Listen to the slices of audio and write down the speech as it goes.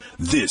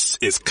This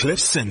is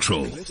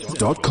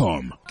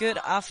CliffCentral.com. Good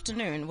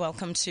afternoon.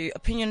 Welcome to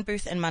Opinion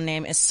Booth, and my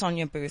name is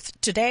Sonia Booth.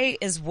 Today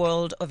is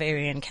World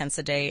Ovarian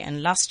Cancer Day,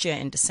 and last year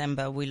in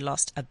December we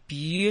lost a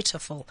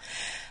beautiful,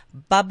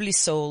 bubbly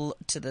soul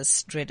to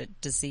this dreaded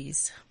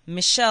disease.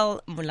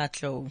 Michelle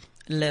Molatlo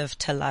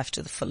lived her life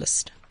to the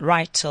fullest,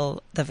 right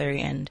till the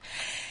very end.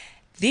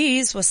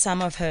 These were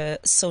some of her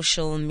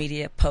social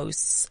media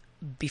posts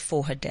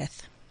before her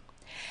death.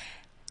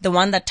 The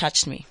one that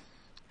touched me.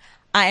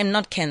 I am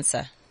not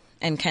cancer,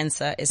 and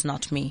cancer is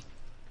not me.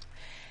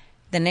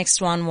 The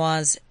next one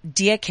was,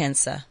 Dear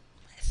Cancer,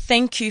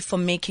 thank you for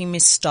making me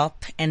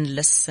stop and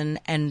listen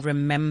and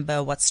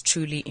remember what's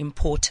truly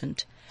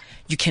important.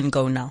 You can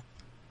go now.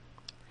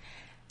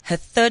 Her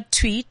third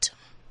tweet,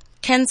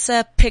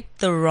 Cancer picked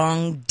the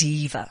wrong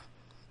diva.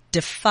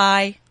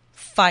 Defy,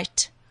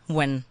 fight,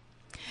 win.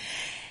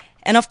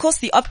 And of course,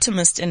 the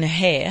optimist in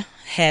her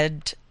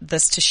had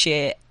this to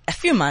share a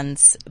few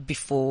months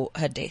before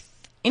her death.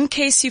 In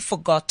case you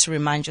forgot to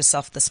remind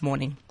yourself this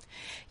morning,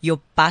 your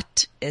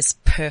butt is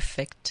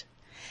perfect.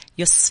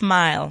 Your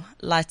smile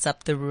lights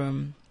up the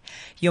room.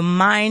 Your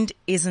mind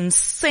is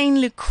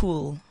insanely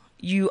cool.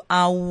 You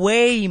are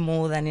way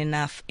more than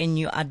enough, and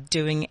you are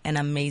doing an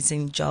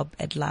amazing job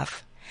at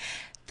life.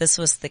 This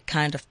was the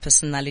kind of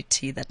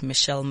personality that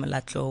Michelle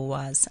Molatlo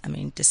was. I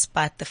mean,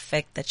 despite the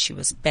fact that she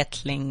was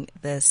battling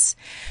this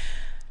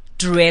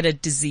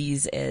dreaded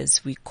disease,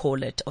 as we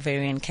call it,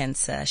 ovarian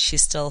cancer, she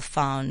still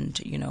found,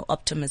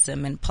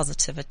 optimism and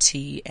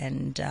positivity,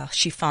 and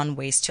she found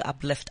ways to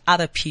uplift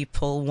other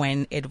people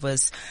when it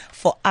was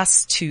for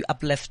us to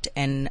uplift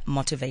and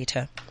motivate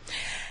her.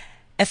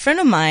 A friend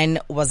of mine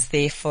was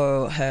there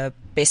for her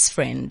best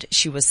friend.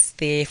 She was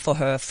there for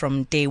her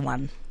from day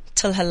one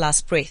till her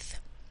last breath.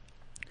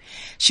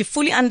 She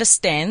fully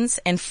understands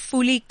and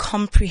fully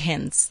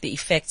comprehends the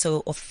effects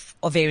of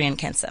ovarian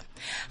cancer,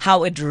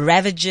 how it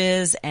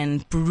ravages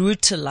and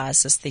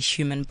brutalizes the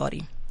human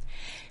body.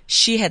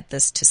 She had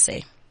this to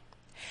say: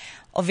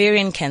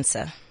 ovarian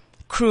cancer,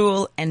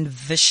 cruel and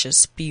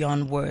vicious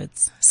beyond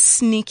words,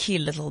 sneaky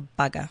little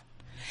bugger.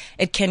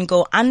 It can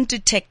go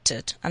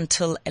undetected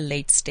until a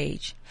late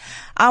stage.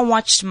 I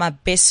watched my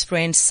best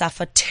friend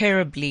suffer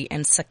terribly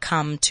and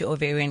succumb to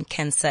ovarian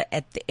cancer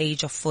at the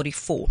age of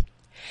 44.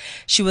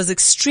 She was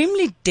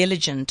extremely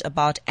diligent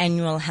about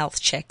annual health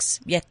checks,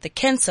 yet the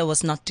cancer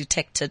was not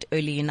detected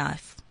early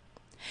enough.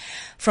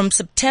 From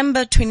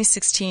September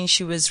 2016,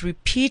 she was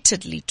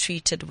repeatedly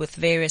treated with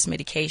various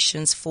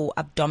medications for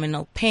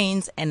abdominal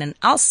pains and an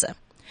ulcer.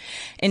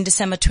 In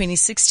December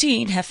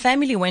 2016, her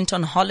family went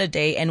on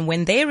holiday, and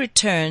when they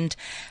returned,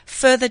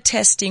 further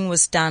testing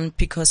was done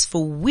because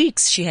for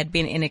weeks she had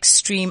been in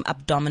extreme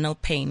abdominal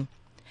pain.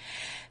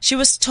 She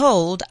was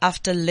told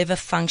after liver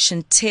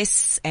function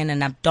tests and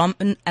an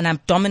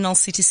abdominal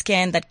CT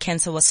scan that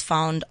cancer was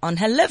found on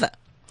her liver.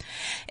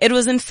 It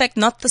was in fact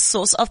not the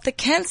source of the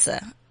cancer.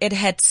 It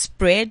had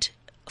spread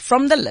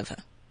from the liver.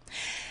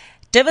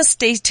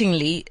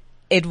 Devastatingly,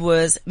 it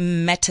was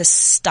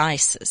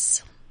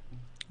metastasis.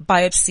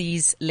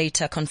 Biopsies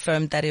later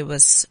confirmed that it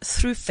was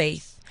through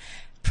faith,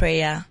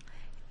 prayer,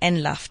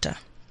 and laughter.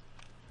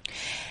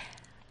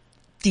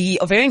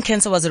 The ovarian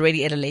cancer was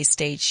already at a late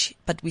stage,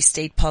 but we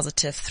stayed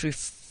positive through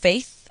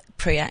faith,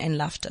 prayer, and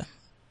laughter.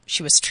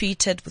 She was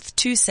treated with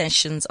 2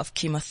 sessions of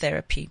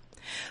chemotherapy,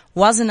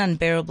 was in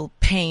unbearable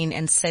pain,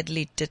 and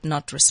sadly did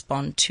not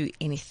respond to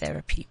any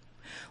therapy.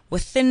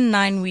 Within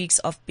 9 weeks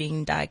of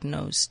being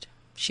diagnosed,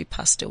 she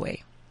passed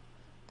away.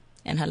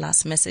 And her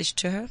last message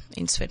to her,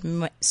 in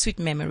sweet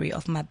memory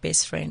of my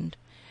best friend,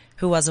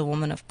 who was a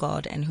woman of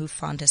God and who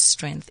found her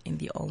strength in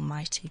the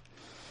Almighty.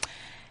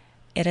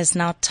 It is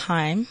now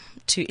time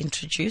to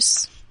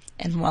introduce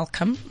and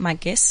welcome my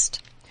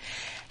guest.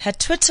 Her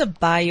Twitter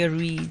bio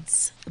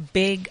reads,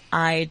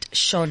 Big-Eyed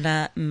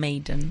Shona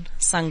Maiden,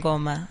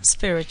 Sangoma,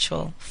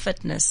 Spiritual,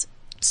 Fitness,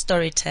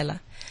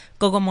 Storyteller.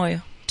 Gogo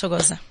Moyo,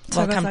 Togoza.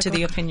 Welcome to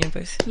the Opinion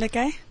Booth.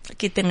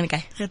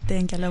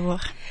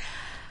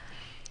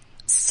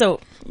 So,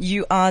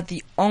 you are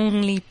the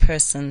only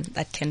person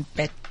that can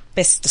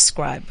best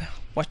describe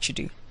what you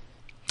do.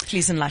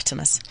 Please enlighten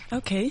us.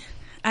 Okay.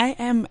 I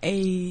am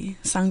a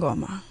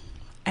Sangoma,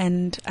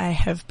 and I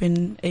have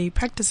been a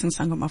practicing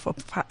Sangoma for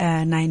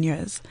 9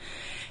 years.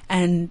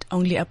 And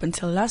only up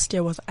until last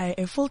year was I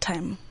a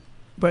full-time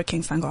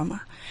working Sangoma.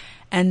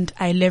 And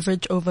I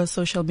leverage over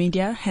social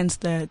media, hence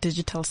the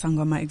digital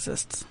Sangoma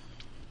exists.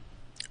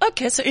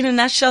 Okay, so in a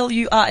nutshell,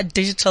 you are a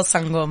digital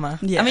Sangoma.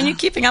 Yeah. I mean, you're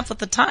keeping up with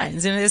the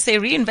times. They say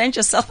reinvent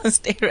yourself and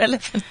stay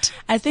relevant.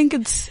 I think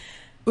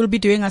we'll be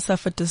doing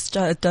ourselves a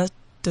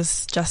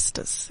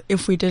disjustice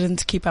if we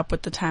didn't keep up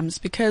with the times,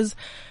 because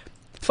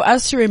for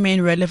us to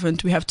remain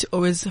relevant, we have to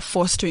always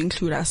force to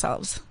include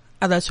ourselves.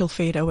 Others will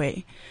fade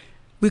away.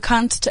 We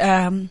can't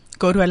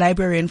go to a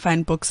library and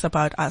find books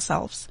about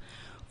ourselves,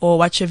 or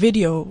watch a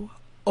video,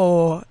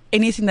 or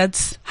anything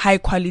that's high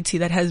quality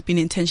that has been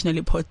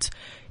intentionally put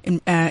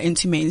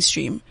into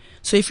mainstream.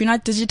 So if you're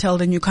not digital,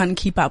 then you can't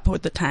keep up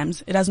with the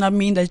times. It does not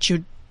mean that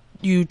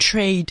you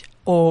trade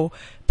or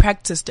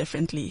practice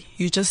differently.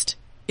 You just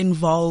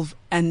involve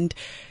and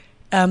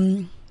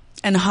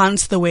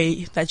enhance the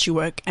way that you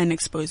work and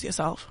expose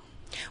yourself.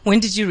 When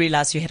did you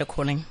realize you had a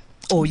calling,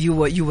 or you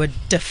were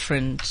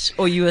different,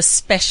 or you were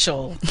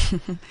special?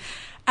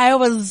 I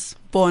was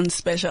born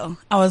special.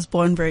 I was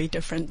born very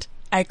different.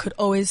 I could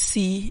always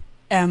see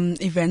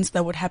events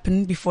that would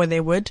happen before they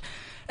would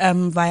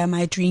via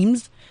my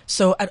dreams.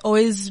 So I'd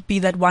always be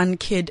that one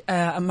kid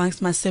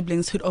amongst my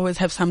siblings who'd always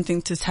have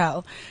something to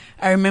tell.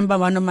 I remember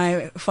one of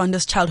my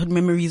fondest childhood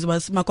memories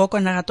was makoko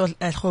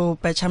narato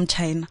bacham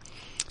China.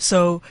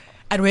 So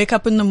I'd wake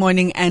up in the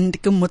morning and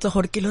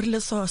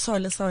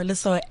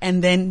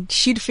and then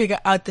she'd figure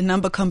out the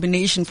number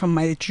combination from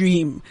my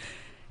dream.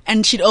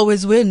 And she'd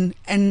always win.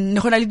 And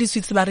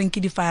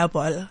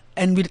fireball.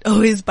 And we'd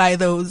always buy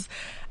those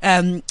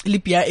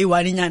lipia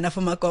iwaninyana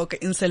for makoko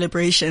in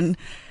celebration.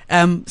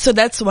 So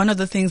that's one of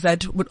the things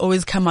that would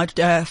always come out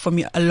for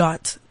me a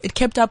lot. It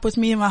kept up with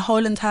me my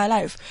whole entire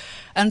life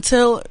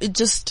until it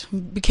just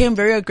became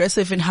very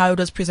aggressive in how it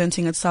was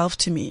presenting itself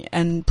to me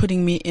and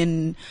putting me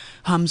in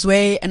harm's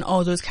way and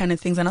all those kind of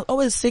things. And I was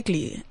always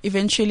sickly.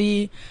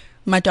 Eventually,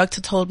 my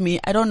doctor told me,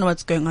 I don't know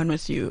what's going on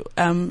with you.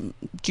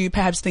 Do you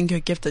perhaps think you're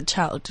a gifted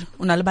child?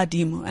 And I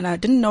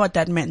didn't know what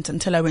that meant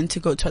until I went to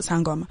go to a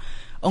sangoma.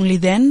 Only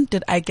then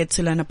did I get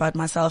to learn about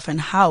myself and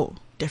how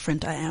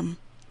different I am.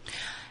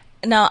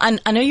 Now,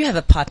 I know you have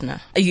a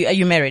partner. Are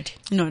you married?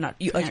 No, not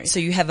married.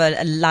 So you have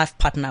a life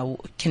partner.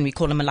 Can we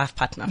call him a life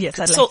partner? Yes.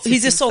 So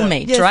he's your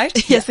soulmate, yes,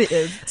 right? Yes, he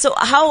is. So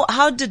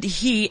how did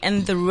he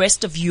and the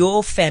rest of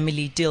your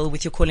family deal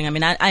with your calling? I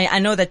mean, I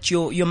know that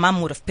your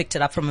mom would have picked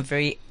it up from a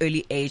very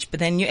early age, but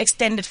then your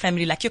extended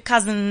family, like your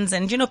cousins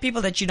and,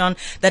 people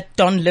that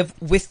don't live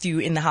with you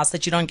in the house,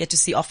 that you don't get to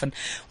see often,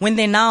 when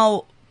they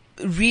now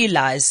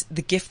realize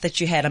the gift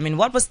that you had, I mean,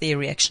 what was their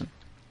reaction?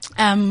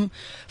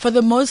 For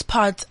the most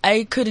part,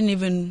 I couldn't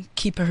even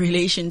keep a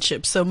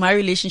relationship. So my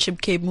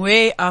relationship came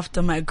way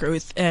after my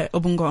growth,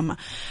 Obungoma.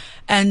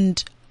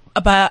 And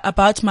about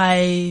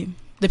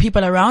the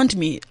people around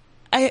me,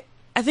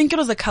 I think it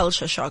was a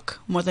culture shock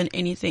more than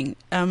anything.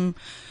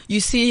 You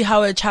see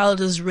how a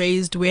child is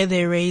raised, where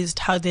they're raised,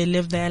 how they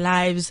live their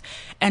lives,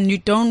 and you're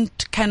trying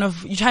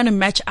to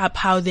match up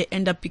how they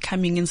end up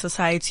becoming in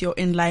society or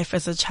in life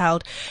as a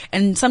child.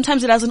 And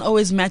sometimes it doesn't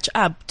always match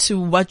up to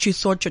what you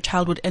thought your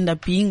child would end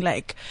up being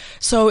like.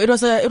 So it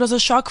was a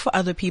shock for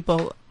other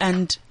people,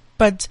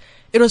 but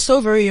it was so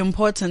very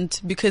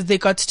important because they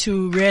got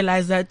to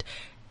realize that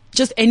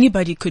just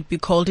anybody could be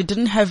called. It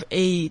didn't have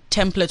a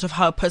template of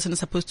how a person is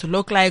supposed to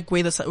look like,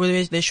 where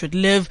they should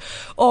live,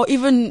 or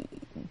even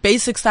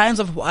basic signs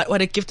of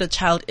what a gifted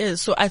child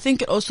is. So I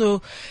think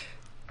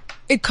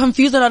it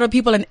confused a lot of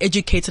people and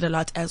educated a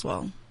lot as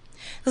well.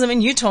 Because, I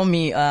mean, you told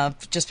me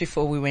just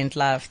before we went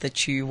live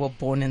that you were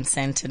born in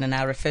Sandton, and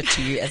I referred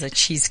to you as a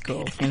cheese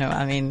girl.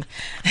 I mean,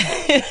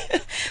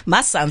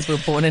 my sons were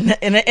born in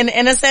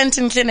a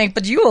Sandton clinic,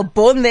 but you were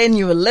born there and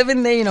you were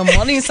living there,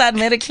 Morningside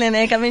Medical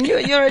Clinic. I mean,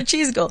 you're a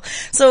cheese girl.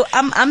 So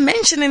I'm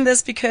mentioning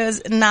this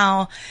because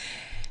now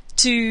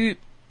to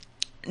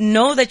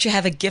know that you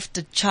have a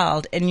gifted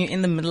child and you're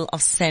in the middle of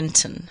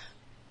Sandton,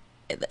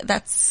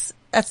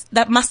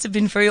 that must have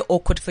been very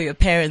awkward for your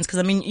parents, because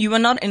I mean, you were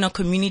not in a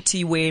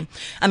community where,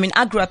 I mean,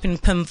 I grew up in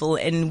Pimville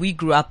and we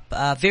grew up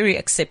very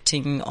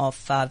accepting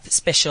of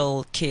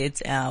special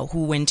kids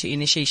who went to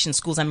initiation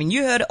schools. I mean,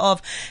 you heard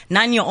of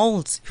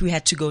 9-year-olds who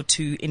had to go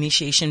to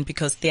initiation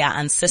because their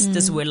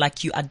ancestors were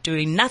like, you are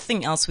doing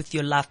nothing else with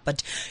your life,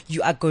 but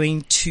you are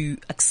going to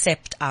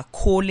accept our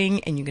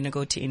calling and you're going to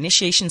go to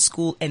initiation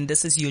school, and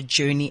this is your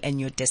journey and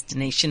your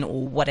destination,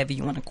 or whatever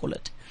you want to call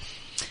it.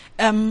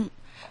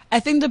 I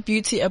think the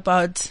beauty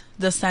about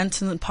the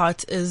Sandton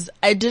part is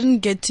I didn't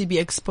get to be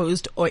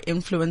exposed or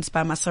influenced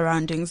by my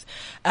surroundings.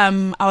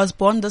 I was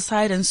born this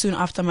side, and soon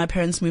after my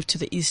parents moved to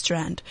the East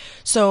Rand.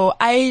 So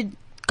and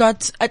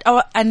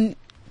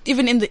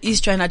even in the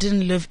East Rand, I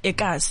didn't live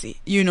ekasi.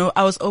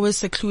 I was always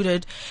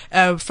secluded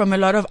from a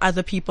lot of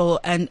other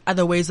people and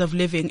other ways of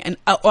living. And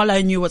all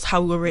I knew was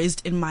how we were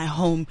raised in my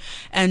home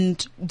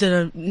and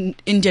the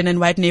Indian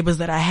and white neighbors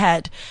that I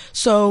had.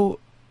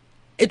 So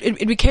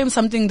it became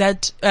something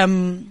that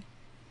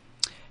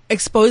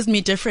exposed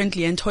me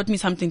differently and taught me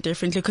something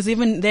differently, because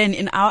even then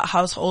in our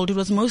household it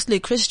was mostly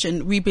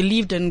Christian. We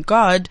believed in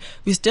God,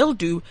 we still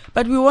do,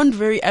 but we weren't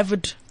very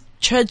avid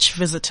church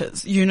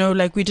visitors,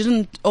 like we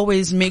didn't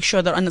always make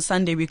sure that on a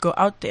Sunday we go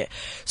out there.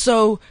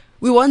 So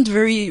we weren't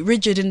very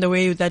rigid in the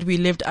way that we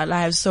lived our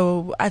lives.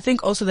 So I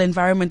think also the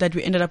environment that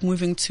we ended up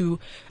moving to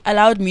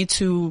allowed me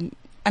to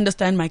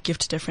understand my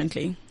gift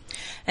differently.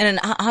 And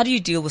then how do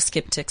you deal with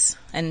skeptics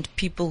and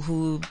people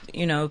who,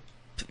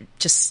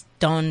 just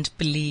don't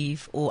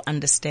believe or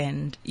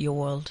understand your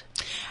world?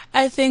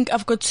 I think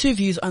I've got two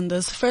views on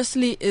this.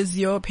 Firstly, is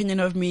your opinion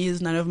of me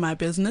is none of my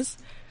business,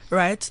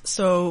 right?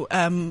 So,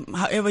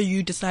 however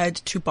you decide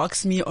to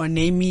box me or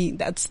name me,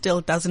 that still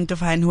doesn't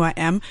define who I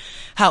am.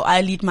 How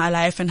I lead my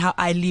life and how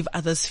I leave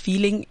others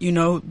feeling,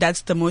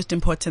 that's the most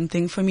important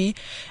thing for me.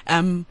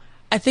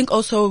 I think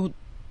also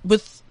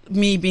with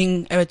me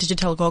being a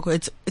digital gogo,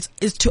 it's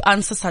to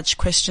answer such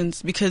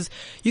questions, because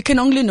you can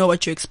only know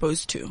what you're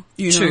exposed to.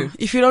 You know, True.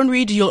 if you don't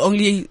read, you'll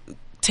only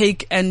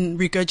take and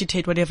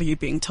regurgitate whatever you're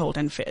being told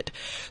and fed.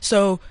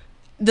 So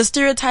the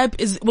stereotype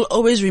will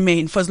always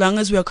remain for as long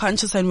as we are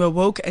conscious and we're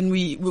woke and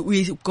we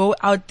go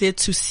out there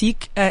to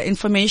seek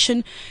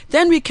information.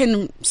 Then we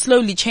can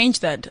slowly change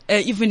that,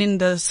 even in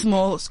the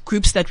small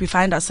groups that we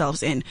find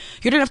ourselves in.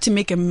 You don't have to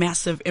make a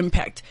massive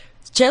impact.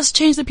 Just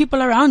change the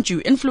people around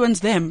you,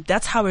 influence them.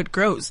 That's how it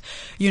grows.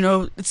 You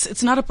know,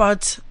 it's not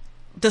about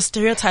the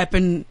stereotype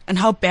and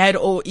how bad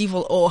or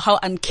evil or how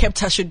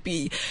unkept I should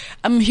be.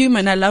 I'm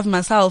human. I love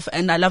myself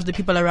and I love the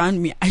people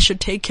around me. I should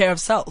take care of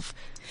self.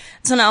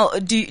 So now,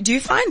 do you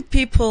find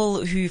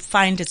people who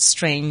find it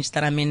strange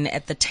that I'm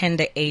at the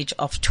tender age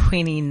of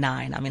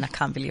 29? I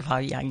can't believe how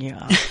young you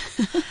are.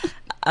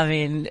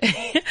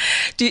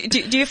 Do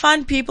you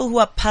find people who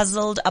are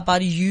puzzled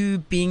about you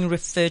being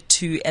referred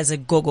to as a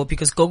gogo,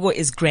 because gogo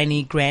is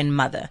granny,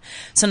 grandmother?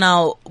 So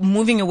now,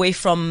 moving away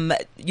from,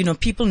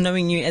 people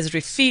knowing you as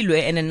Refilwe,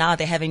 and then now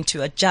they're having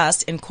to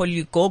adjust and call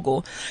you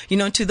gogo,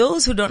 to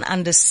those who don't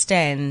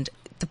understand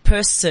the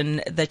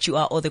person that you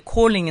are or the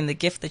calling and the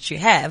gift that you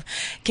have,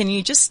 can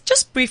you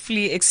just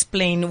briefly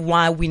explain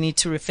why we need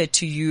to refer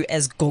to you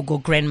as gogo,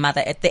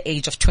 grandmother, at the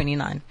age of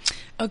 29?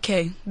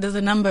 Okay, there's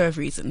a number of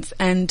reasons,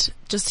 and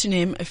just to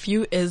name a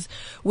few is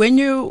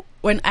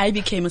when I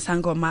became a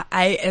sangoma,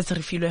 I as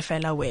Refilwe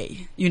fell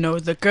away.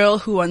 The girl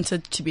who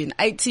wanted to be in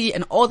IT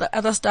and all the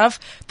other stuff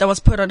that was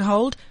put on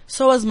hold,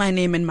 so was my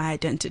name and my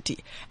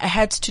identity. I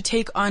had to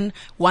take on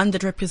one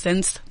that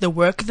represents the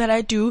work that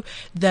I do,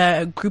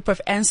 the group of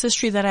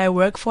ancestry that I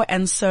work for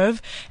and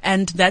serve,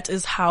 and that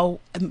is how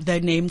the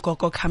name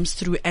Gogo comes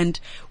through. And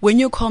when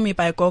you call me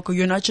by Gogo,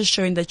 you're not just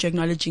showing that you're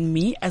acknowledging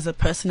me as a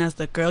person, as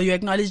the girl, you're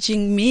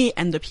acknowledging me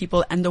and the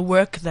people and the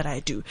work that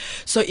I do.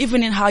 So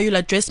even in how you'll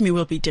address me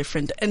will be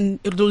different, and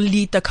it will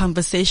lead the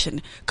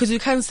conversation. Because you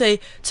can't say,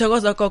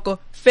 Thokoza Gogo,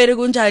 Fere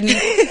Gunjani,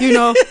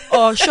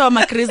 or Sure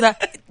Makriza.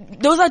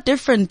 Those are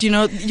different,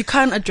 you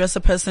can't address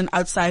a person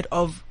outside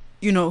of,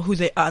 who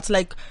they are. It's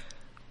like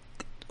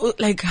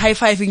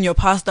high-fiving your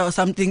pastor or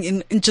something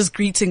in just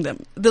greeting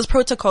them. There's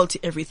protocol to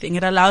everything.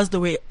 It allows the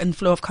way and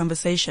flow of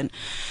conversation.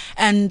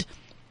 And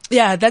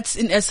yeah, that's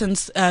in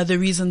essence the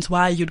reasons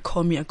why you'd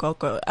call me a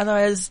gogo.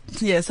 Otherwise,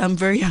 yes, I'm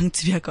very young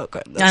to be a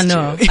gogo. I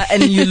know.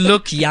 And you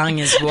look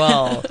young as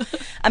well.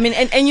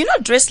 And you're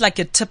not dressed like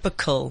a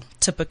typical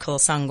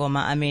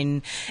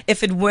sangoma.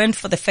 If it weren't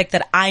for the fact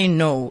that I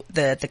know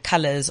the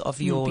colors of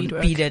your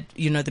beaded,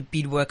 the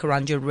beadwork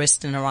around your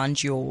wrist and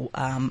around your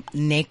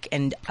neck,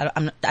 and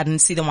I didn't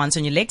see the ones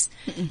on your legs.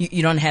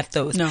 You don't have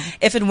those. No.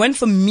 If it weren't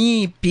for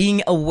me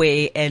being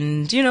aware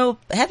and,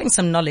 having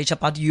some knowledge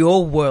about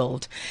your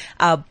world,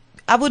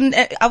 I would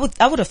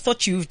have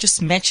thought you were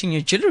just matching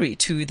your jewelry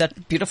to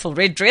that beautiful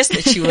red dress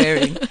that you're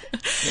wearing.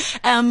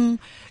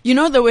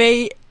 The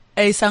way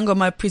a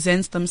sangoma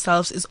presents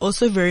themselves is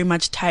also very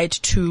much tied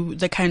to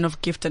the kind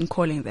of gift and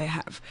calling they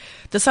have.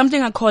 There's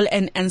something I call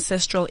an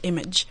ancestral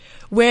image,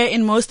 where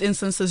in most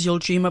instances you'll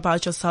dream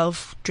about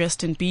yourself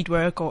dressed in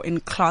beadwork or in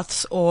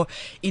cloths or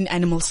in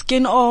animal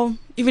skin or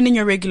even in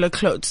your regular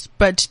clothes.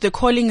 But the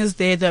calling is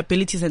there, the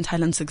abilities and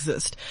talents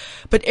exist.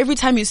 But every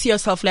time you see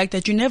yourself like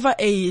that, you're never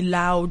a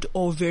loud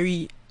or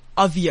very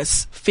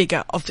obvious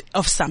figure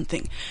of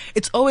something.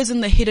 It's always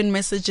in the hidden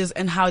messages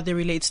and how they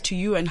relate to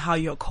you and how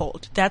you're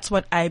called. That's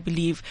what I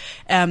believe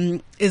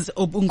is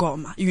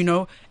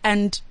Obungoma,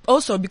 and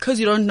also because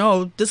you don't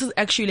know, this is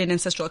actually an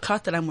ancestral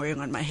cloth that I'm wearing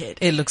on my head.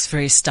 It looks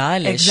very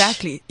stylish.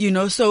 Exactly,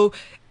 so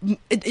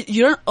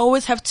you don't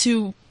always have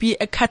to be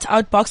a cut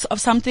out box of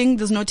something.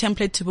 There's no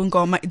template to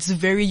Bungoma. It's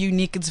very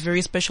unique. It's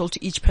very special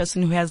to each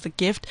person who has the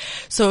gift.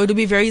 So it'll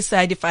be very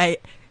sad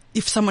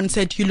if someone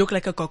said, you look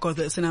like a gogo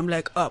this, and I'm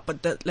like, oh,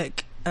 but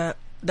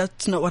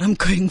that's not what I'm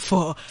going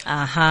for.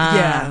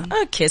 Yeah.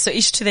 Okay. So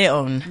each to their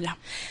own. Yeah.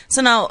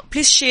 So now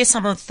please share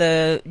some of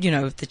the,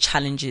 the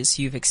challenges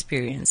you've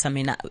experienced.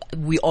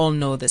 We all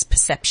know there's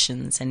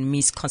perceptions and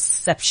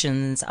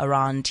misconceptions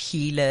around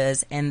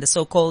healers and the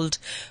so-called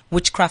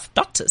witchcraft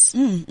doctors.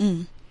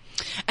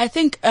 I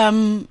think,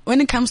 when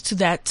it comes to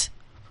that,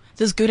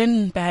 there's good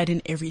and bad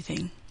in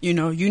everything.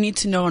 You need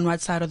to know on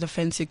what side of the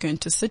fence you're going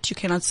to sit. You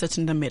cannot sit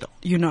in the middle,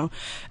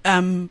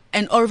 and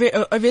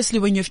obviously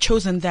when you've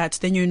chosen that,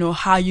 then you know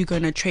how you're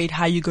going to trade,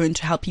 how you're going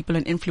to help people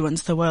and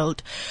influence the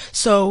world.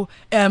 So,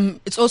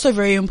 it's also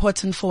very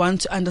important for one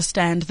to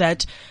understand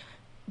that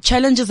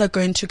challenges are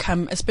going to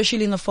come,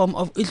 especially in the form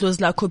of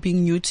Idlozlako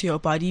being new to your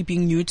body,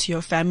 being new to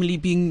your family,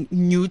 being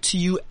new to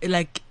you,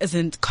 like as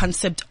a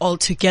concept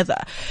altogether,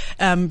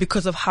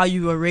 because of how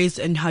you were raised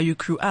and how you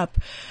grew up.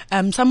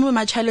 Some of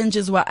my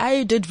challenges were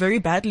I did very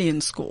badly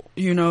in school,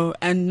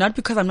 and not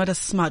because I'm not a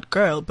smart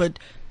girl, but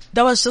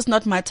that was just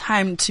not my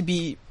time to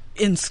be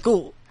in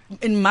school.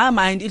 In my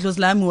mind,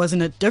 Idlozlamu was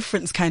in a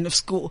different kind of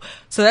school.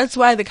 So that's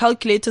why the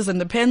calculators and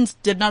the pens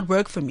did not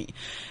work for me.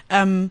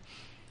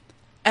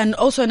 And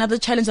also another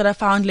challenge that I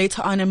found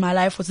later on in my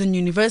life was in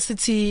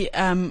university.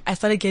 I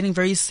started getting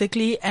very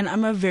sickly, and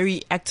I'm a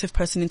very active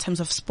person in terms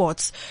of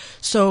sports.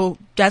 So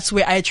that's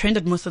where I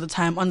trended most of the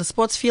time. On the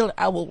sports field,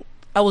 I will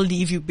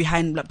leave you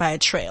behind by a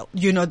trail.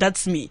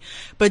 That's me.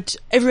 But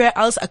everywhere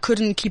else, I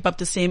couldn't keep up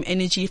the same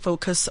energy,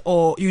 focus,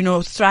 or,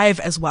 thrive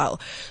as well.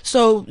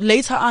 So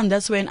later on,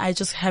 that's when I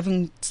just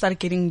started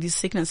getting these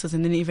sicknesses.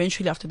 And then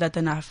eventually after that,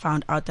 then I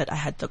found out that I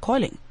had the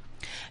calling.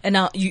 And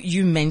now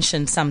you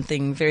mentioned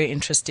something very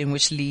interesting,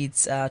 which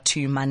leads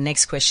to my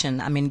next question.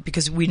 I mean,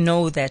 because we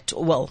know that,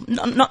 well,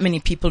 not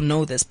many people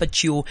know this,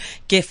 but your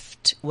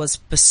gift was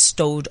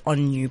bestowed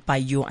on you by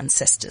your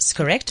ancestors,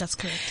 correct? That's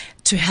correct.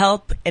 To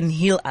help and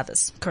heal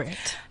others.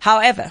 Correct.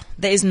 However,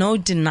 there is no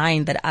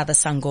denying that other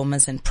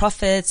sangomas and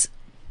prophets,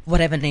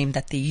 whatever name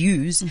that they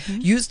use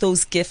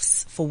those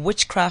gifts for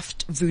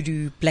witchcraft,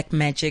 voodoo, black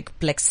magic,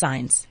 black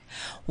science.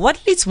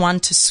 What leads one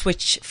to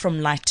switch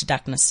from light to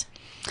darkness?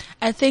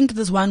 I think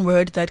there's one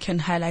word that can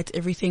highlight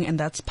everything, and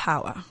that's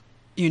power.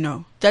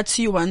 That's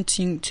you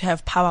wanting to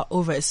have power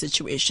over a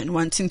situation,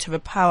 wanting to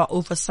have power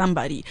over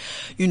somebody.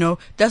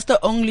 That's the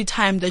only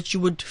time that you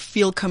would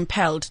feel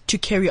compelled to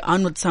carry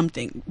on with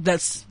something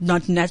that's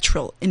not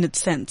natural in its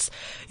sense,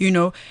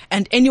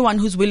 and anyone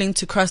who's willing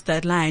to cross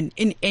that line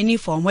in any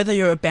form, whether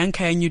you're a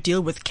banker and you deal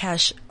with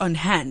cash on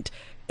hand,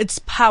 it's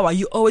power.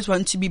 You always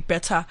want to be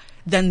better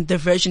than the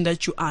version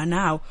that you are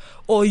now,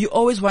 or you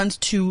always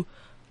want to,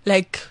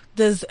 I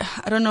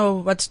don't know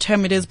what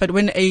term it is, but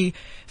when a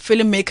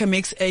filmmaker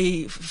makes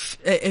a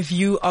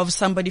view of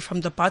somebody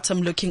from the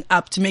bottom looking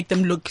up to make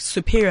them look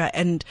superior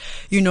and,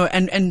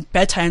 and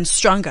better and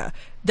stronger,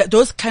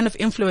 those kind of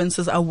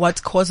influences are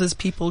what causes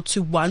people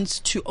to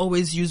want to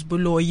always use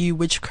buloyi,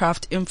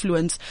 witchcraft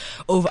influence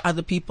over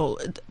other people.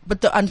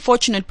 But the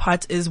unfortunate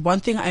part is, one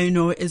thing I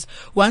know is,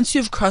 once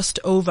you've crossed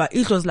over,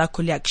 idlozi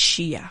lakho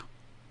liyakushiya.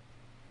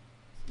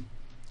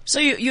 So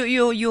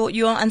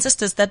your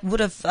ancestors that would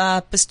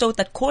have bestowed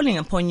that calling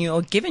upon you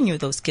or given you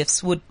those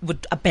gifts would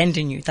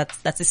abandon you.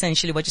 That's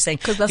essentially what you're saying.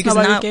 Because that's not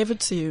why we gave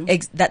it to you.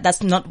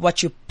 That's not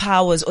what your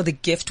powers or the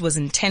gift was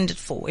intended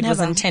for. It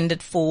was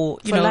intended for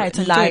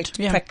light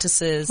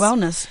practices,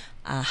 wellness.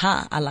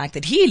 I like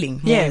that.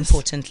 Healing, more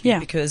importantly,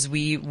 because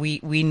we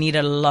need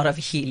a lot of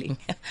healing.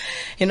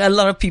 A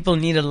lot of people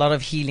need a lot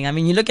of healing. I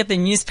mean, you look at the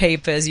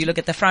newspapers, you look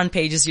at the front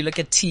pages, you look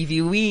at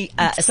TV. We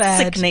are a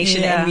sick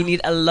nation, and we need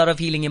a lot of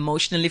healing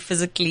emotionally,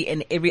 physically,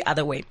 and every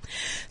other way.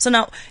 So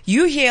now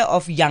you hear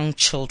of young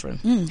children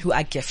who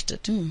are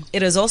gifted.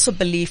 It is also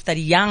believed that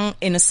young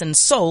innocent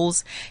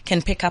souls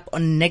can pick up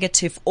on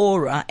negative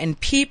aura and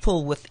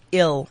people with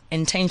ill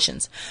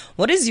intentions.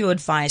 What is your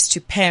advice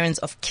to parents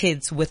of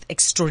kids with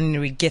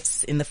extraordinary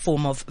gifts in the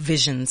form of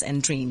visions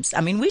and dreams?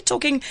 I mean,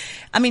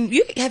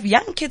 you have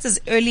young kids as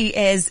early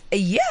as a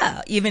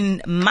year,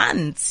 even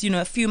months,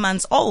 a few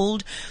months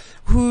old,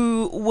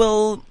 who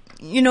will,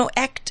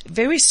 act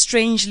very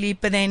strangely,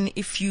 but then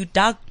if you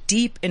dug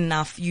deep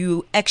enough,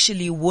 you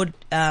actually would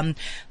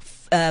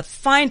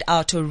find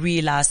out or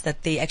realize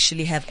that they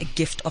actually have a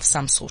gift of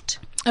some sort.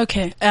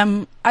 Okay.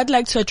 I'd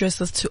like to address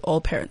this to all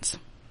parents,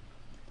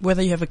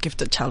 whether you have a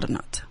gifted child or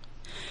not.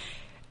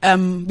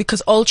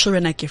 Because all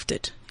children are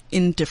gifted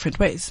in different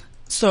ways.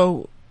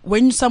 So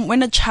when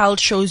a child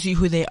shows you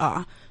who they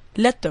are,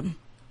 let them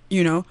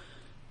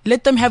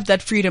have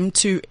that freedom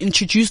to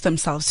introduce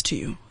themselves to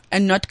you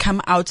and not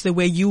come out the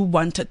way you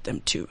wanted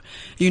them to.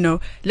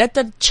 Let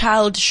that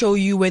child show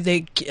you where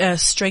their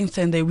strengths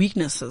and their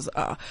weaknesses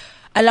are.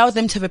 Allow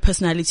them to have a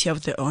personality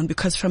of their own,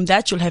 because from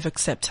that you'll have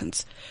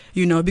acceptance,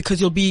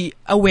 because you'll be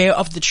aware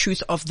of the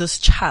truth of this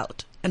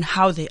child and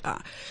how they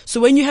are.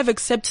 So when you have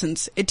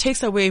acceptance, it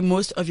takes away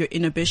most of your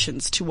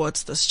inhibitions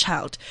towards this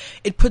child.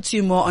 It puts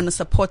you more on a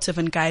supportive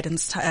and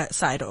guidance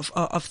side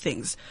of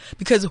things.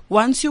 Because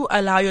once you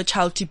allow your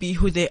child to be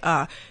who they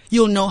are,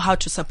 you'll know how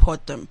to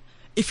support them.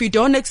 If you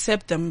don't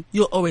accept them,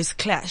 you'll always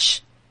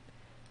clash.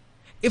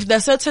 If there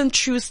are certain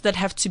truths that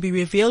have to be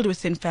revealed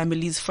within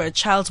families for a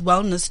child's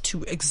wellness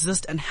to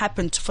exist and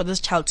happen for this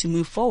child to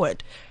move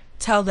forward,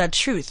 tell that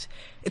truth.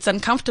 It's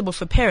uncomfortable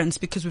for parents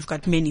because we've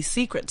got many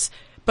secrets,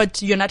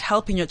 but you're not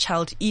helping your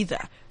child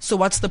either. So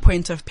what's the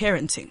point of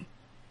parenting?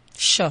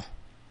 Sure.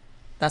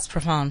 That's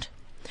profound.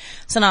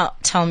 So now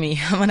tell me,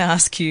 I'm going to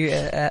ask you,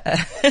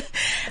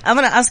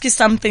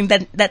 something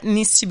that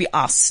needs to be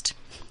asked.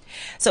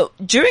 So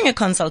during a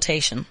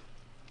consultation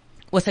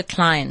with a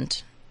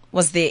client,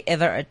 was there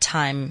ever a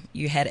time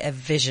you had a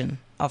vision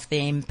of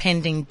their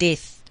impending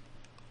death?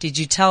 Did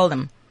you tell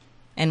them?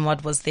 And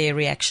what was their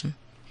reaction?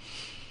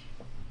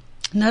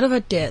 Not of a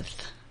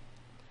death.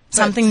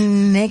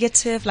 Something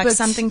negative, like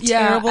something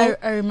terrible?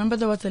 I remember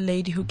there was a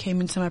lady who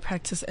came into my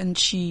practice and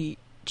she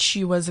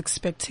was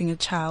expecting a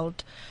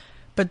child,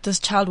 but this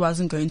child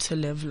wasn't going to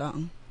live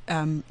long,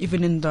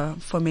 even in the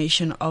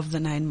formation of the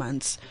 9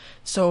 months.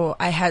 So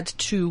I had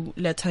to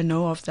let her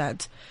know of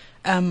that.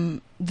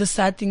 The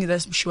sad thing is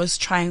that she was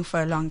trying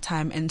for a long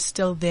time, and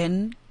still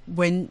then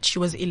when she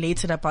was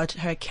elated about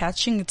her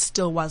catching, it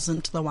still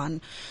wasn't the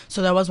one.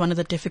 So that was one of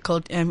the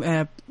difficult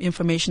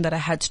information that I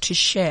had to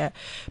share.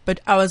 But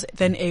I was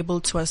then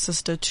able to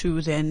assist her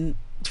to then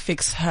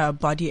fix her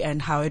body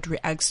and how it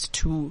reacts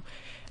to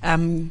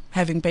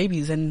having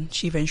babies, and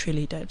she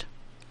eventually did.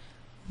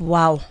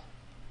 Wow.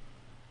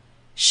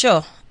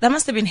 Sure. That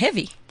must have been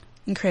heavy.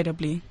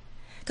 Incredibly.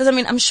 Because, I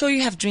mean, I'm sure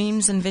you have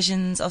dreams and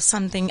visions of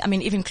something. I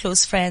mean, even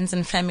close friends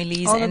and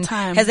families. All and the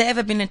time. Has there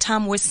ever been a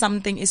time where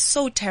something is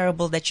so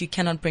terrible that you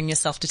cannot bring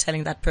yourself to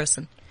telling that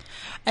person?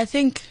 I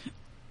think,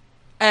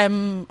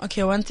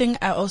 okay, one thing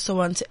I also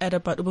want to add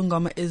about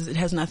Ubungoma is it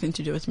has nothing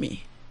to do with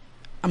me.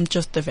 I'm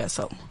just the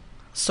vessel.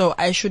 So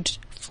I should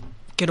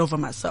get over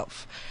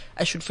myself.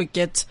 I should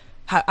forget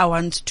how I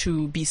want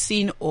to be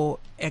seen or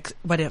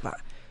whatever.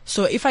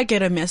 So if I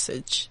get a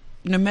message,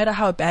 no matter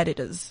how bad it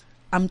is,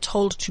 I'm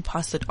told to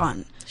pass it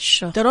on.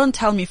 Sure. They don't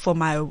tell me for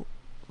my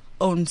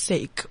own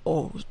sake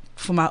or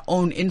for my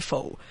own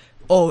info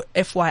or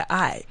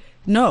FYI.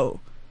 No,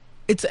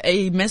 it's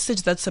a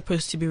message that's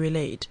supposed to be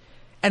relayed.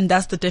 And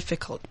that's the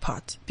difficult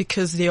part,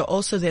 because they're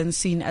also then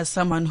seen as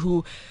someone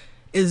who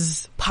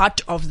is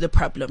part of the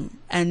problem.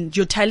 And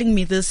you're telling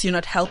me this, you're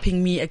not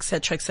helping me,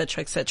 etc.,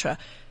 etc., etc.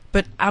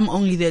 But I'm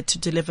only there to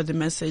deliver the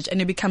message,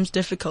 and it becomes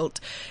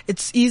difficult.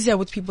 It's easier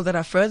with people that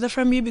are further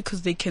from you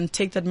because they can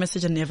take that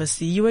message and never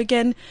see you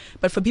again.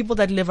 But for people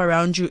that live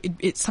around you,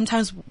 it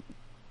sometimes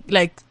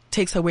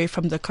takes away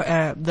from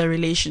the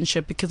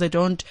relationship, because they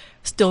don't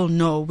still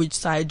know which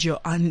side you're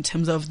on in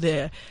terms of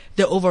their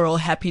overall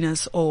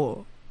happiness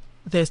or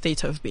their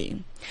state of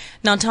being.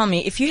 Now tell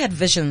me, if you had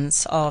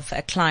visions of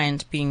a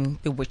client being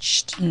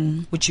bewitched,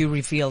 would you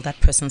reveal that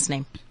person's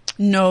name?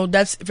 No,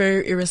 that's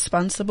very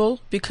irresponsible,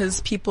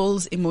 because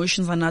people's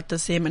emotions are not the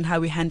same and how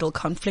we handle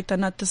conflict are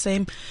not the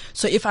same.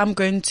 So if I'm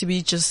going to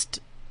be just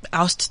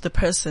oust the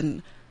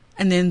person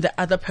and then the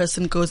other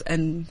person goes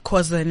and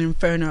causes an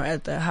inferno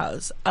at their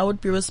house, I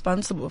would be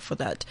responsible for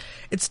that.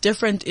 It's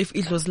different if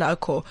it was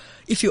Lako.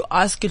 If you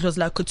ask it was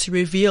Lako to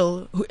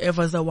reveal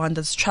whoever's the one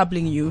that's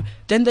troubling you,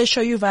 then they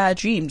show you via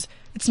dreams.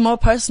 It's more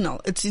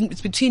personal. It's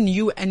between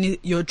you and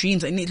your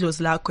dreams, and it was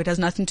Lako. It has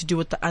nothing to do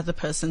with the other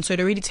person. So it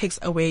already takes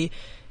away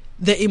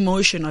the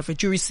emotion of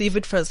it. You receive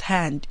it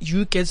firsthand.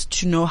 You get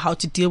to know how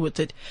to deal with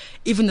it.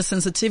 Even the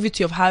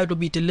sensitivity of how it will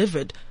be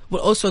delivered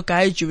will also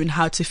guide you in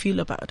how to feel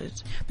about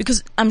it.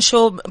 Because I'm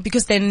sure,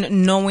 because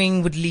then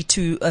knowing would lead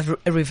to a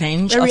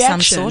revenge of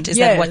some sort. Is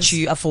that what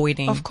you're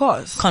avoiding? Of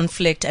course.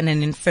 Conflict and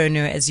an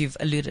inferno, as you've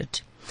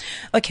alluded.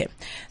 Okay.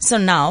 So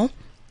now,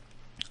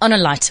 on a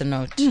lighter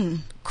note,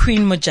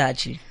 Queen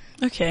Modjadji,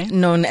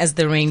 known as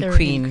the Rain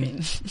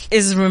Queen,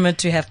 is rumored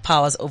to have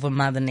powers over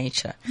Mother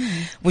Nature.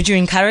 Would you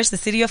encourage the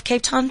city of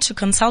Cape Town to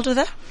consult with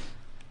her?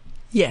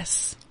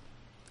 Yes.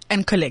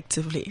 And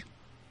collectively.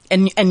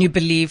 And you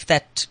believe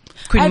that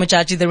Queen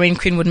Modjadji, the Rain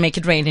Queen, would make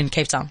it rain in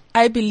Cape Town?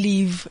 I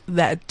believe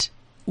that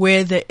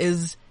where there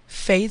is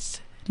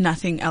faith,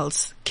 nothing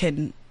else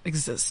can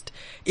exist.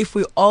 If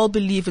we all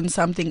believe in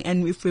something,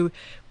 and if we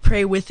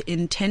pray with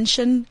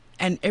intention,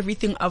 and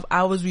everything of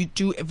ours we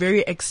do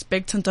very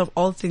expectant of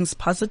all things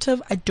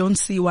positive, I don't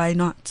see why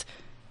not.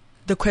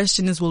 The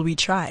question is, will we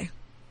try?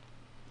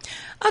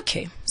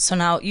 Okay. So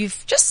now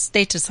you've just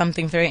stated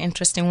something very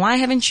interesting. Because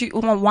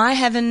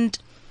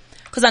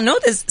I know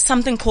there's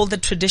something called the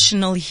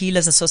Traditional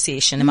Healers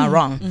Association. Am I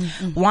wrong?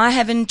 Why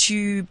haven't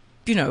you,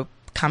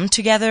 come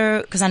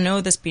together? Because I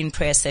know there's been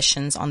prayer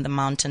sessions on the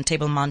mountain,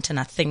 Table Mountain,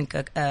 I think,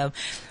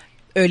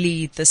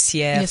 early this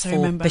year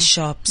for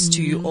bishops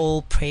to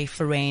all pray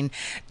for rain.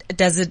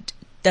 Does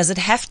it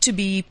have to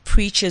be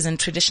preachers and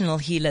traditional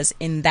healers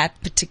in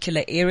that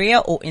particular area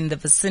or in the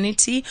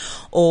vicinity,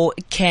 or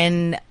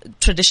can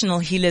traditional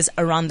healers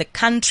around the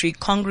country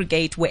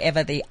congregate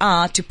wherever they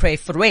are to pray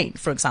for rain,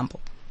 for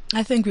example?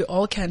 I think we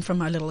all can from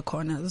our little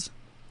corners.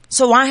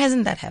 So why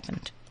hasn't that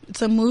happened?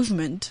 It's a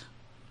movement.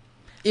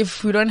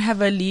 If we don't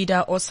have a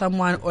leader or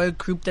someone or a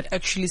group that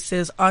actually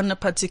says on a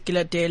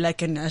particular day,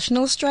 like a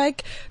national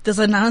strike, there's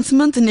an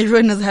announcement and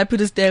everyone is happy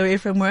to stay away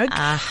from work.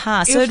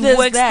 So it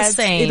works the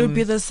same. It would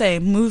be the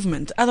same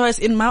movement. Otherwise,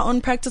 in my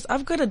own practice,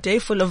 I've got a day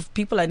full of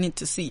people I need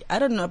to see. I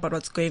don't know about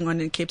what's going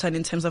on in Cape Town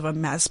in terms of a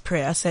mass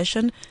prayer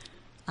session.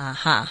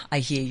 I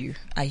hear you.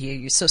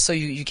 So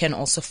you can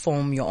also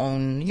form your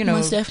own,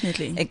 Most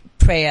definitely.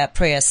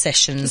 prayer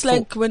sessions. It's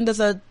like when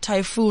there's a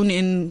typhoon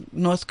in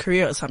North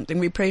Korea or something,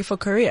 we pray for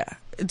Korea.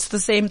 It's the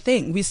same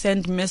thing. We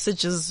send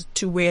messages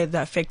to where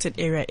the affected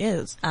area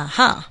is.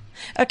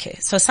 Okay.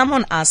 So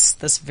someone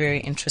asked this very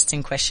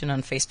interesting question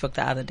on Facebook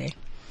the other day.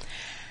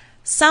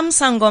 Some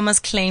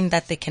Sangomas claim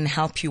that they can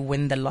help you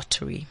win the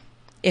lottery.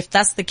 If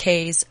that's the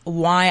case,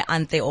 why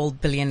aren't they all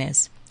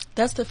billionaires?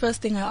 That's the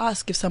first thing I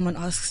ask if someone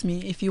asks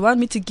me. If you want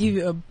me to give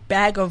you a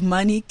bag of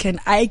money, can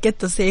I get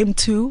the same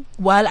too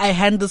while I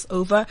hand this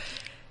over?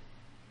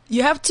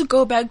 You have to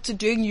go back to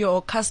doing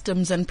your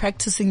customs and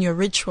practicing your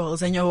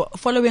rituals, and you're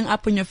following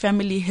up on your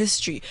family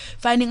history,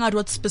 finding out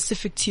what's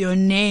specific to your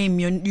name,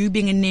 you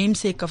being a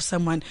namesake of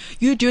someone,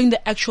 you doing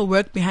the actual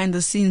work behind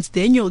the scenes,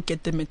 then you'll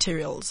get the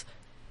materials.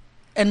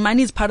 And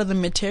money is part of the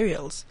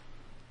materials.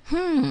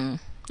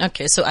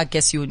 Okay, so I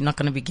guess you're not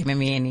going to be giving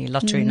me any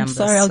lottery numbers.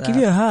 Sorry, I'll give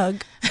you a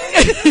hug.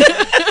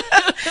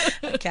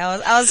 Okay,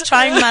 I was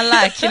trying my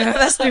luck.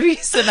 That's the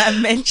reason I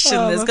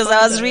mentioned this, because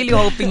I was really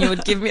hoping you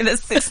would give me the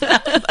 6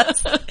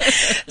 numbers.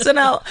 So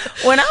now,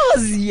 when I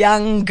was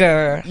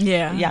younger,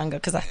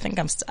 because I think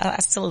I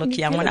still look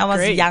young. When I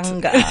was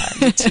younger,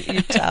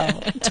 you tell,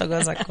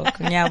 Thokoza Koko,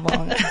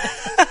 ngiyabonga.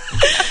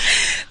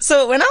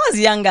 So when I was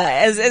younger,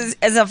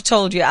 as I've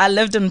told you, I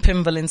lived in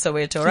Pimville in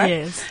Soweto, right?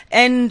 Yes.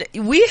 And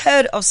we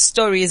heard of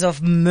stories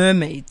of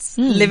mermaids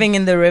living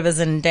in the rivers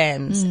and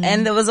dams.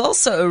 And there was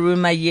also a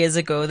rumor years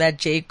ago that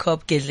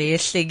Jacob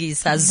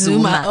Gedleyihlekisa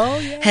Zuma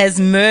has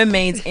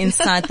mermaids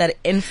inside that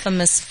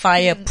infamous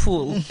fire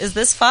pool. Is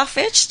this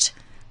far-fetched?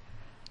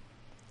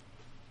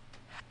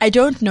 I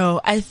don't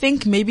know. I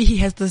think maybe he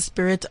has the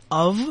spirit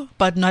of,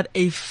 but not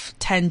a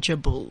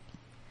tangible.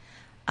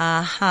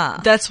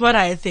 Aha. That's what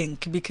I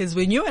think, because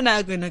when you and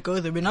I are going to go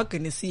there, we're not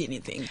going to see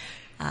anything.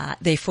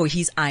 Therefore,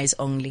 his eyes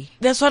only.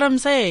 That's what I'm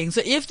saying.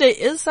 So if there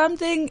is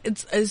something,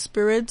 it's a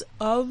spirit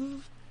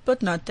of,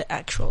 but not the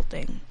actual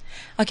thing.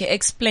 Okay,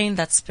 explain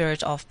that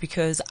spirit of,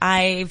 because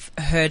I've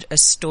heard a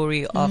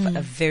story of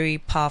a very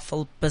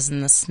powerful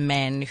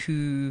businessman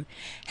who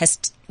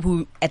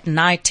at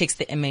night takes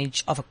the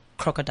image of a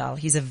crocodile.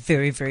 He's a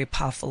very, very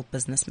powerful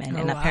businessman.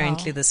 And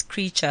apparently this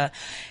creature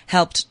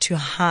helped to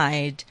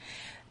hide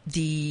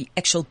the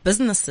actual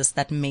businesses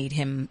that made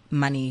him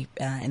money,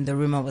 and the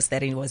rumor was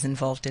that he was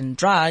involved in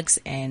drugs,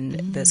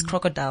 and this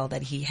crocodile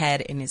that he had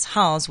in his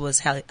house was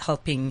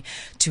helping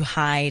to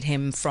hide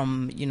him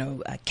from,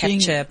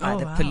 capture by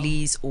the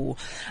police, or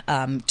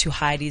to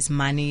hide his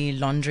money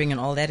laundering and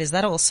all that. Is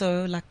that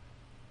also like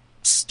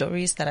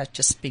stories that are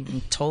just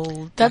being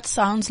told? That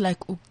sounds like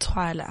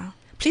Uktwala.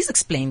 Please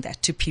explain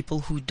that to people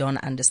who don't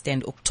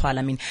understand Uktwala.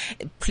 I mean,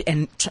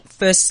 and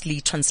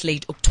firstly,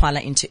 translate Uktwala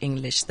into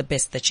English the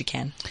best that you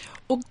can.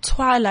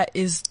 Uktwala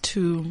is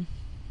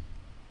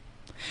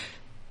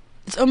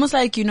it's almost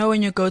like,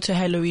 when you go to a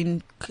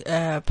Halloween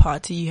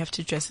party, you have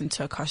to dress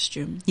into a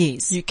costume.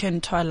 Yes. You can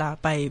twala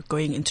by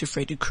going into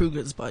Freddy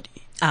Krueger's body.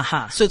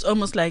 Aha. So it's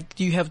almost like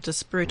you have the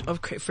spirit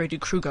of Freddy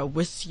Krueger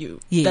with you.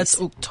 Yes. That's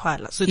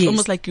Uktwala. So it's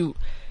almost like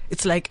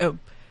it's like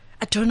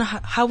I don't know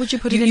how would you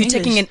put it in English?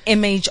 You're taking an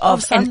image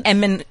of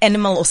an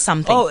animal or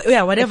something. Oh,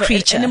 yeah, whatever. A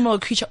creature. An animal,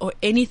 creature, or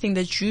anything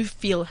that you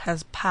feel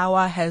has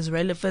power, has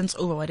relevance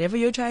over whatever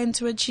you're trying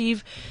to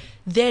achieve.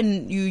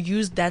 Then you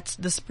use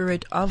the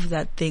spirit of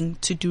that thing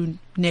to do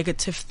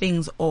negative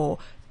things or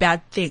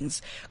bad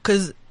things.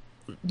 Because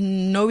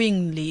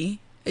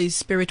knowingly, a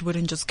spirit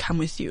wouldn't just come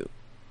with you.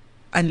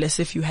 Unless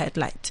if you had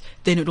light,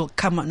 then it will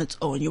come on its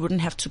own. You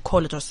wouldn't have to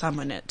call it or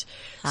summon it.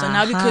 So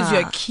now because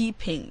you're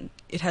keeping,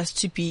 it has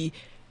to be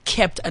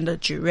kept under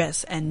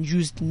duress and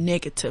used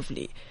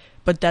negatively.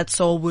 But that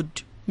soul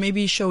would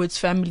maybe show its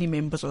family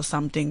members or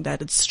something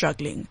that it's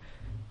struggling.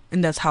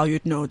 And that's how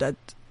you'd know that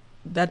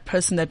that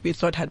person that we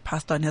thought had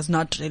passed on has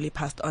not really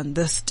passed on.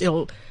 They're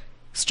still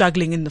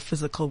struggling in the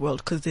physical world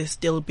because they're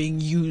still being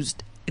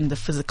used in the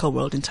physical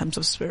world in terms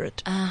of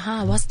spirit.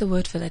 What's the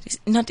word for that? It's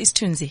not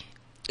Istunzi.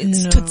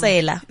 It's No.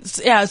 Tutsela.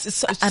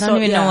 I I don't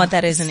even know what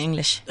that is in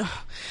English.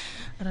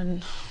 I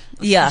don't.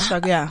 Yeah.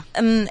 Yeah.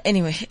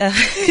 Anyway,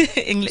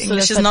 English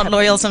that's is what not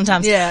loyal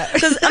sometimes. Yeah.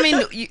 Because, I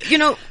mean,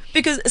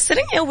 because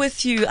sitting here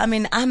with you, I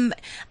mean, I'm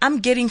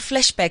getting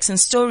flashbacks and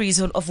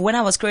stories of when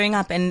I was growing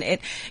up, and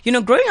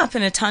growing up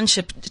in a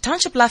township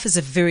life is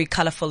a very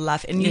colorful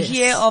life, and you Yes.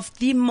 hear of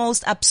the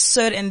most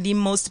absurd and the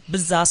most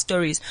bizarre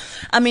stories.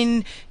 I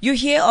mean, you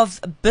hear of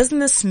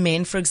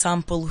businessmen, for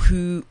example,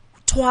 who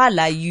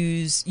twala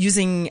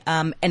using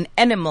an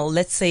animal,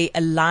 let's say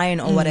a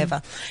lion or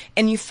whatever,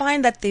 and you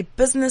find that their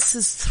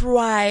businesses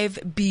thrive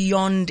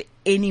beyond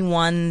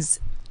anyone's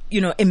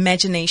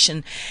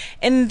imagination,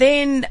 and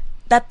then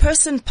that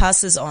person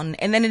passes on,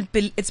 and then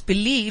it's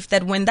believed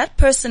that when that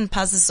person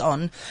passes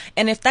on,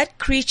 and if that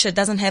creature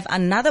doesn't have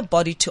another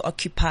body to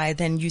occupy,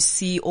 then you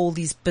see all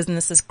these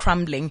businesses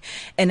crumbling,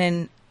 and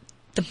then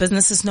the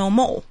business is no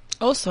more.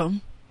 Also,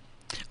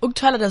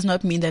 Uktwala does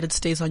not mean that it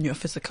stays on your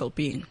physical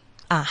being.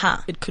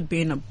 Aha. It could be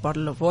in a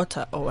bottle of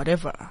water or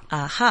whatever.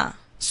 Aha.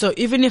 So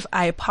even if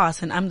I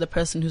pass and I'm the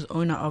person who's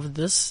owner of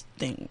this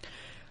thing,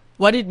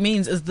 what it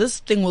means is this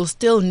thing will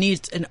still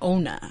need an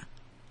owner.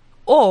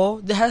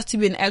 Or there has to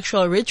be an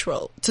actual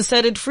ritual to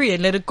set it free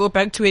and let it go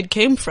back to where it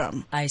came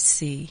from. I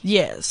see.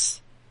 Yes.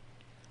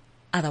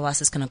 Otherwise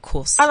it's going to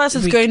cause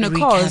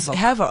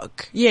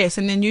havoc. Yes.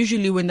 And then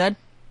usually when that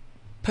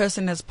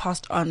person has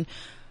passed on,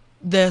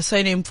 their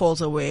surname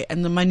falls away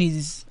and the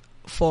money's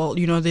fall,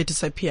 they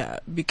disappear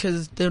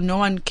because no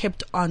one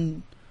kept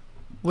on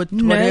with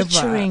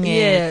nurturing whatever.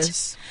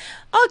 Yes.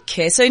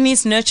 Okay, so it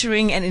needs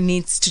nurturing and it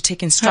needs to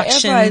take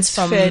instructions However it's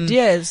from fed,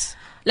 yes.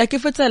 Like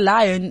if it's a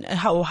lion,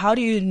 how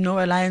do you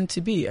know a lion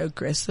to be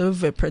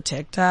aggressive, a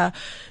protector?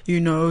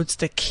 It's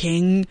the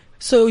king.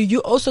 So you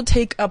also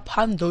take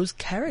upon those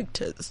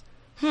characters.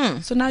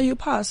 So now you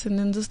pass, and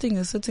then this thing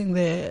is sitting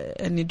there,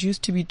 and it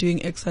used to be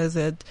doing X, Y,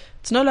 Z.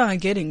 It's no longer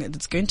getting it.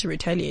 It's going to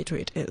retaliate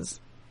where it is.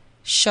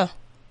 Sure.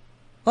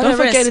 What Don't a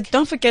forget risk. it.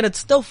 Don't forget it's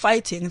still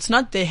fighting. It's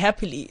not there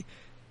happily.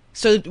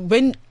 So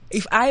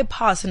if I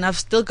pass and I've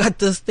still got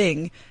this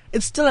thing,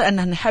 it's still an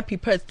unhappy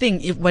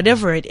thing. If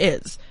whatever it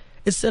is,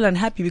 it's still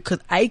unhappy because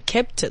I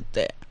kept it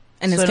there.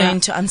 And it's So going now-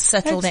 to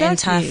unsettle the entire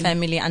Exactly.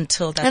 family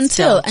until that's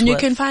dealt and you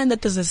with. can find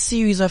that there's a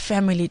series of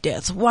family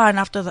deaths, one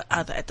after the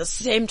other at the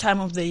same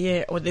time of the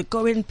year, or they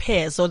go in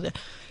pairs, or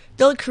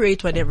they'll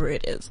create whatever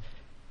it is.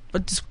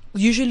 But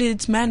usually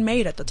it's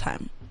man-made at the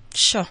time.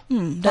 Sure.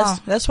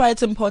 That's why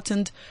it's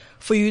important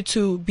for you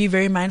to be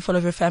very mindful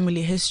of your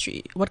family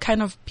history. What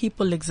kind of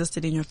people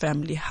existed in your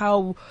family?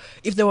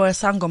 If there were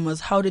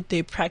sangomas, how did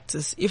they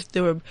practice? If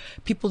there were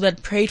people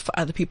that prayed for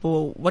other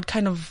people, what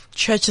kind of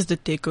churches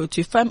did they go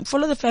to?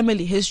 Follow the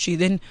family history.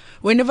 Then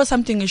whenever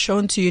something is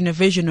shown to you in a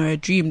vision or a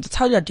dream, that's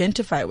how you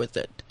identify with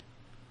it.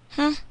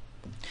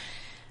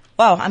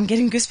 Wow, I'm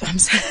getting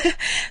goosebumps.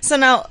 So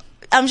now,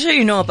 I'm sure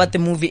you know about the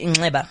movie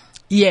Ingleba.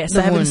 Yes, The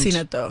I haven't wound. seen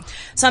it though.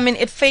 So, I mean,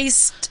 it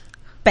faced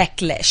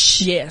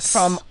backlash. Yes.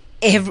 From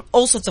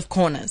all sorts of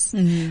corners,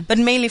 but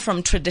mainly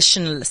from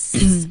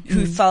traditionalists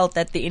who felt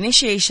that the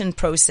initiation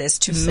process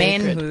to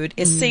Sacred. manhood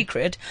is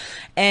sacred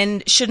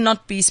and should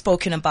not be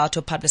spoken about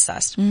or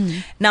publicized.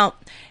 Now,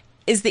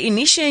 is the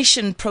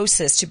initiation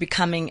process to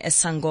becoming a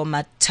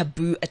sangoma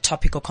taboo, a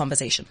topic or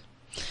conversation?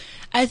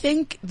 I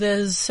think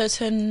there's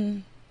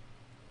certain,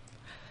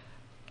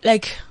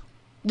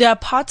 there are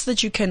parts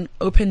that you can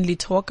openly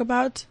talk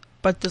about,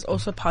 but there's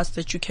also parts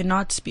that you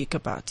cannot speak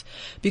about,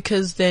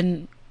 because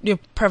then you're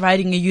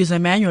providing a user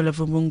manual of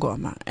a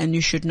Mungoma, and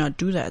you should not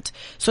do that.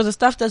 So the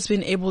stuff that's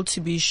been able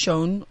to be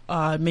shown,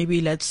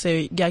 maybe let's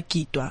say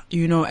Yakitwa,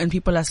 and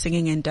people are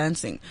singing and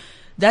dancing,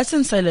 that's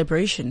in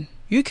celebration.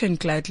 You can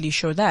gladly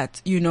show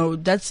that.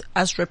 That's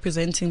us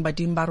representing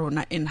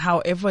Badimbarona in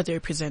however they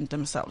present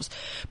themselves.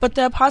 But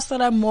there are parts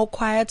that are more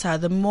quieter,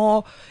 the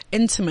more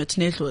intimate.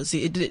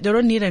 They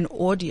don't need an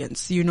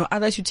audience.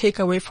 Others you take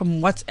away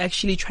from what's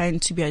actually trying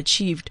to be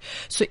achieved.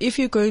 So if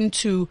you're going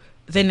to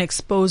then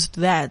expose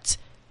that,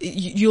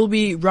 you'll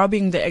be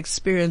robbing the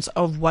experience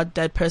of what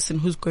that person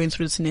who's going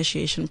through this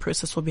initiation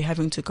process will be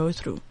having to go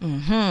through.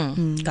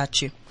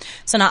 Got you.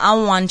 So now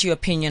I want your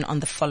opinion on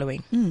the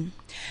following.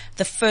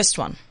 The first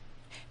one.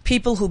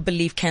 People who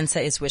believe cancer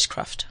is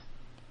witchcraft.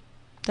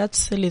 That's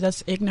silly.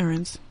 That's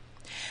ignorance.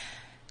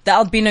 The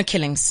albino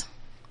killings,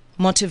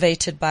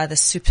 motivated by the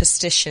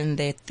superstition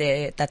that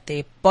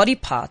their body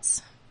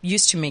parts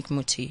used to make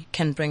muti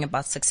can bring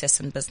about success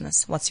in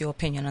business. What's your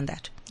opinion on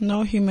that?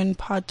 No human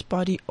part,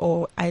 body,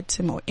 or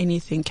item or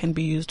anything can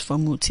be used for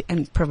muti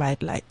and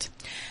provide light.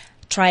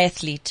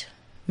 Triathlete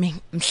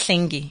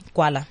Mhlengi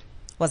Gwala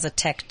was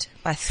attacked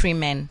by 3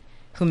 men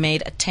who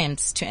made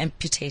attempts to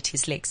amputate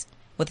his legs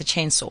with a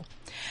chainsaw.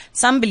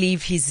 Some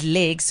believe his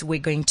legs were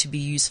going to be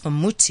used for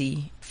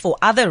muti for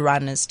other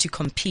runners to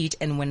compete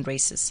and win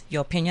races.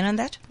 Your opinion on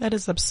that? That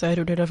is absurd.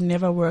 It would have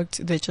never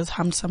worked. They just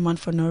harmed someone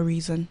for no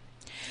reason.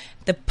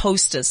 The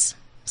posters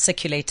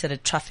circulated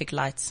at traffic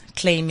lights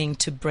claiming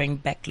to bring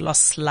back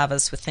lost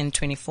lovers within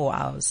 24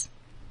 hours.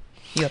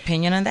 Your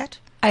opinion on that?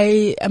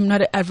 I am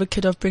not an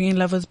advocate of bringing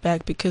lovers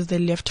back because they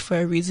left for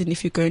a reason.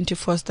 If you're going to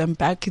force them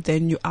back,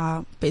 then you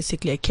are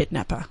basically a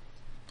kidnapper.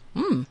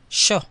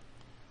 Sure.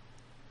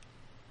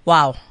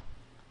 Wow.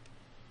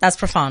 That's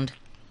profound.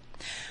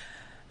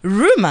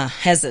 Rumor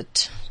has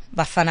it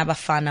Bafana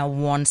Bafana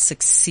won't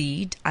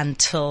succeed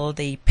until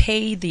they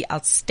pay the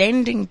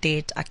outstanding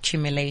debt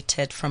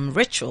accumulated from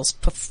rituals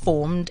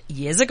performed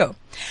years ago.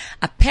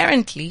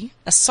 Apparently,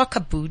 a soccer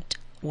boot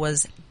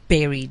was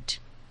buried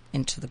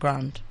into the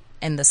ground,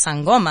 and the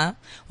Sangoma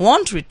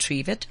won't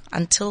retrieve it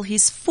until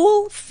his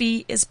full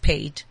fee is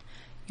paid.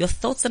 Your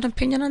thoughts and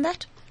opinion on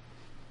that?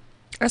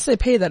 I say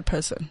pay that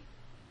person.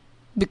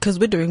 Because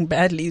we're doing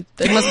badly.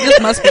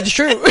 This must be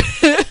true.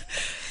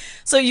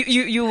 So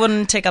you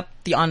wouldn't take up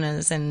the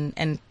honors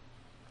and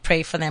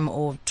pray for them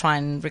or try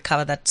and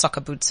recover that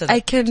soccer boot? So that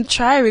I can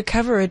try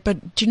recover it,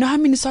 but do you know how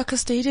many soccer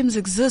stadiums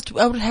exist?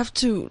 I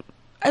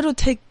would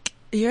take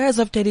years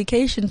of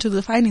dedication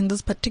to finding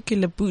this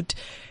particular boot.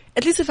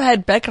 At least if I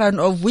had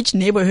background of which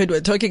neighborhood we're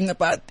talking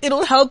about,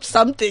 it'll help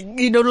something,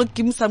 it'll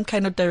give me some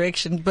kind of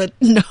direction. But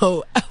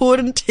no, I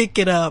wouldn't take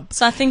it up.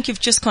 So I think you've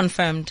just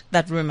confirmed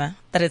that rumor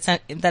that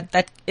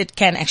that it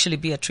can actually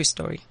be a true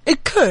story.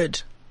 It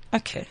could.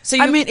 Okay. So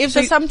if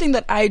there's something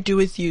that I do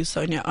with you,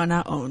 Sonia, on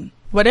our own,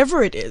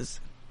 whatever it is,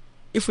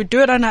 if we do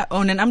it on our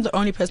own and I'm the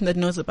only person that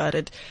knows about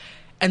it,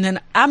 and then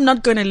I'm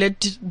not going to let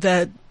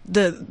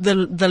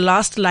the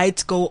last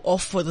lights go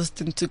off for this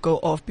thing to go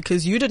off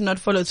because you did not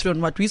follow through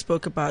on what we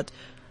spoke about,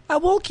 I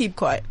will keep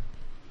quiet.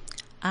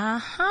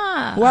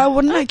 Aha. Why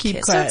wouldn't I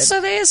keep quiet?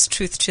 So there is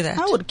truth to that.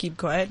 I would keep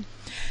quiet.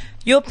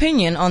 Your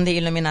opinion on the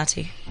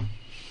Illuminati?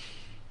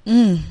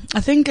 I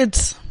think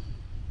it's...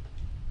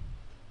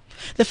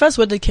 The first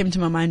word that came to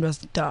my mind was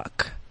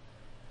dark.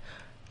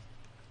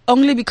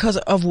 Only because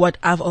of what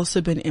I've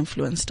also been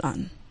influenced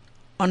on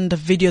the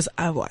videos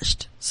I've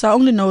watched. So I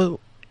only know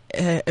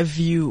a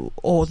view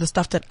or the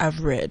stuff that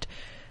I've read.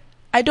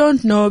 I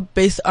don't know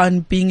based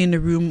on being in a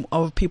room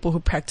of people who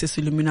practice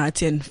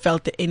Illuminati and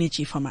felt the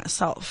energy for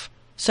myself.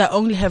 So I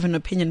only have an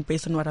opinion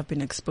based on what I've been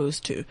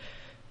exposed to.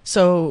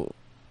 So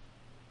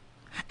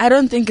I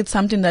don't think it's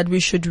something that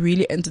we should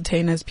really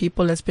entertain as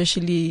people,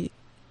 especially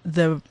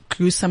the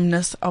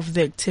gruesomeness of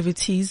the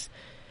activities,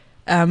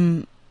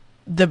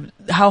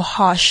 how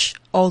harsh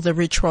all the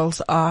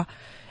rituals are,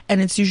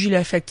 and it's usually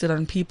affected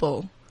on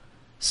people.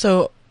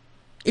 So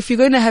if you're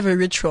going to have a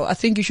ritual, I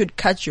think you should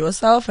cut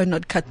yourself and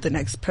not cut the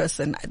next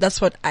person.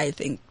 That's what I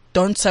think.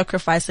 Don't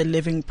sacrifice a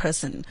living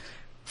person.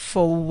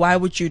 For why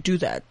would you do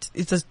that?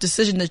 It's a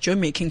decision that you're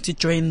making to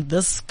join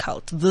this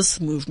cult,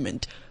 this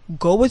movement.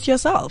 Go with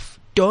yourself.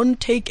 Don't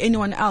take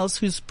anyone else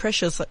who's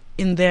precious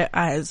in their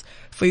eyes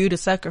for you to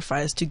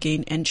sacrifice to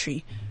gain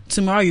entry.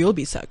 Tomorrow you'll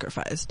be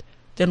sacrificed.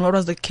 Then what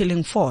was the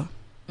killing for?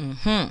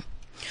 Mm-hmm.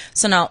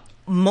 So now,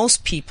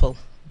 most people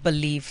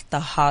believe the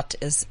heart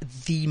is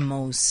the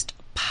most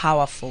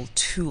powerful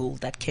tool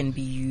that can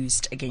be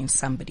used against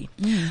somebody.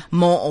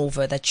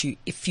 Moreover, that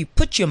if you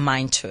put your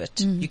mind to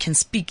it, you can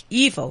speak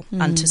evil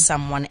unto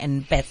someone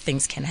and bad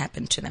things can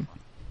happen to them.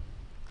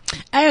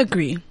 I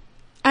agree.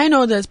 I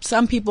know there's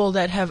some people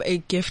that have a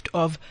gift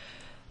of,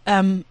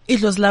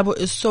 Idlos Labo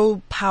is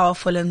so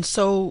powerful and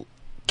so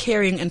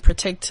caring and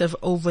protective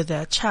over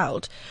their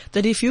child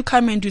that if you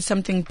come and do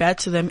something bad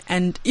to them,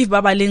 and if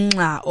Baba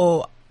Lingla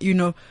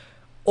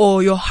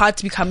or your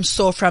heart becomes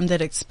sore from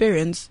that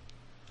experience,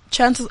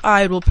 chances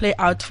are it will play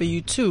out for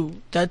you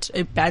too, that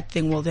a bad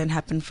thing will then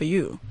happen for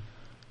you.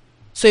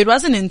 So it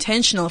wasn't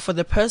intentional for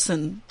the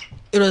person.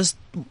 It was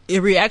a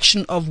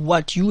reaction of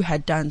what you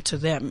had done to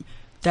them.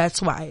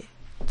 That's why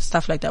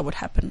stuff like that would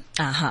happen.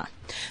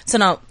 So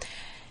now,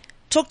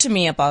 talk to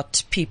me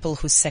about people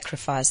who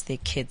sacrifice their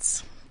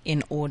kids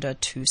in order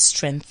to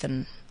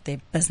strengthen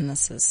their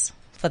businesses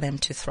for them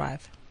to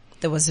thrive.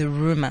 There was a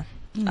rumor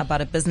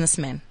about a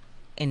businessman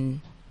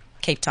in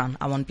Cape Town.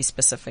 I won't be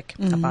specific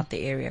about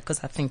the area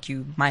because I think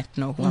you might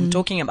know who I'm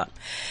talking about.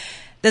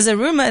 There's a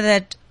rumor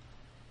that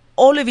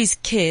all of his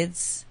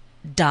kids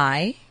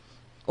die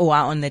or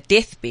are on their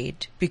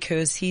deathbed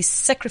because he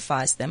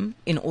sacrificed them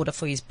in order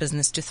for his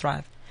business to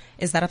thrive.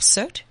 Is that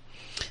absurd?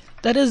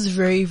 That is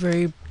very,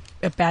 very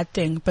a bad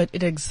thing, but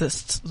it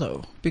exists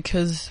though.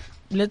 Because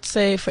let's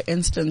say, for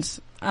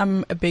instance,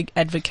 I'm a big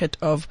advocate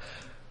of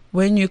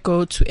when you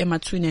go to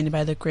Ematuneni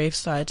by the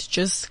graveside,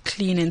 just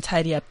clean and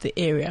tidy up the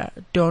area.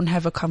 Don't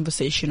have a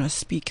conversation or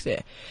speak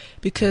there.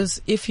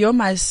 Because if you're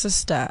my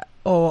sister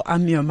or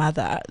I'm your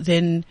mother,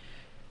 then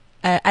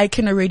I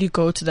can already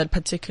go to that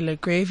particular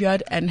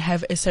graveyard and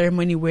have a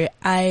ceremony where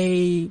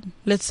I,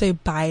 let's say,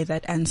 buy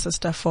that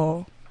ancestor,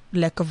 for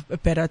lack of a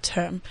better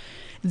term.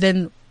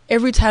 Then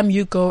every time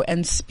you go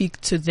and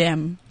speak to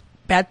them,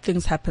 bad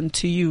things happen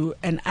to you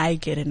and I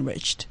get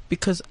enriched,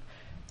 because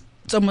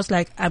it's almost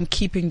like I'm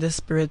keeping the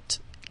spirit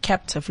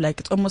captive. Like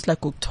it's almost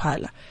like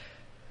uktwala.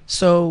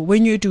 So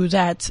when you do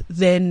that,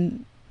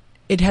 then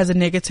it has a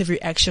negative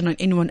reaction on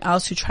anyone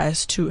else who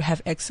tries to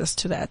have access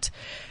to that.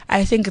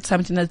 I think it's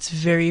something that's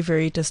very,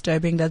 very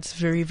disturbing. That's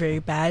very, very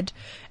bad.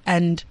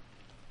 And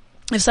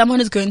if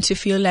someone is going to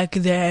feel like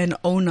they're an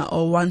owner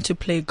or want to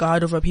play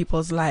God over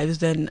people's lives,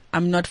 then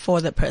I'm not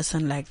for the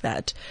person like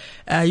that.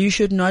 You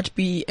should not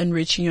be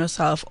enriching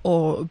yourself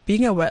or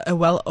being a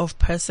well-off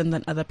person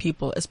than other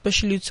people,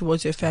 especially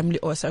towards your family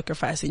or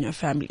sacrificing your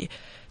family.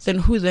 Then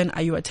who then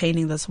are you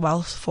attaining this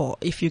wealth for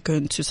if you're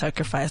going to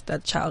sacrifice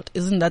that child?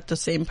 Isn't that the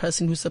same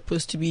person who's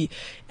supposed to be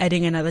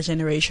adding another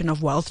generation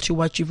of wealth to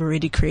what you've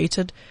already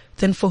created?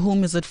 Then for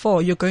whom is it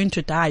for? You're going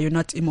to die. You're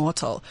not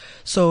immortal.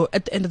 So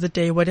at the end of the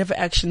day, whatever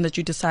action that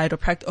you decide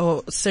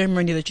or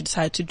ceremony that you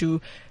decide to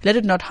do, let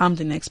it not harm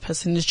the next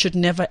person. It should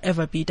never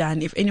ever be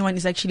done. If anyone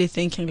is actually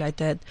thinking like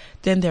that,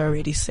 then they're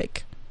already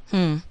sick.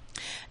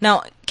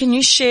 Now, can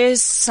you share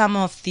some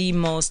of the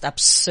most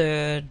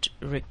absurd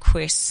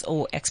requests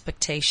or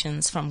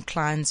expectations from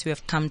clients who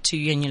have come to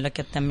you and you look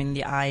at them in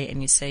the eye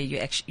and you say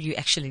you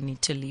actually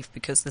need to leave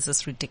because this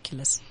is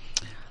ridiculous?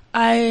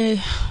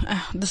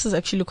 This is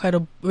actually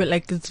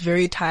it's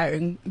very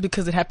tiring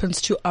because it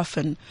happens too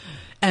often,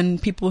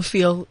 and people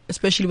feel,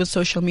 especially with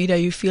social media,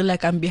 you feel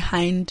like I'm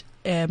behind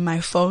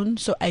my phone,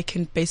 so I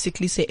can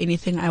basically say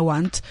anything I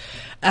want.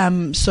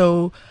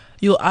 So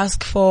you'll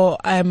ask for,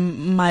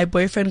 my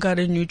boyfriend got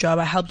a new job.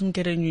 I helped him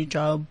get a new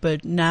job,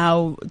 but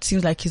now it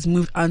seems like he's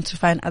moved on to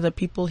find other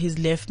people. He's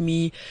left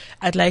me.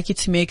 I'd like you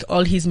to make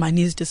all his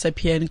monies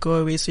disappear and go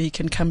away so he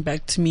can come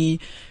back to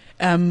me.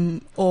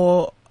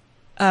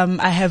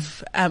 I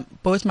have,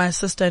 both my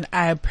sister and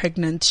I are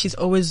pregnant. She's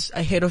always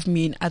ahead of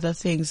me in other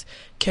things.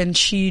 Can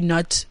she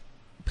not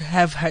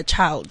have her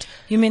child?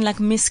 You mean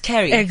like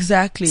miscarry?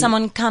 Exactly.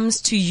 Someone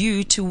comes to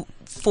you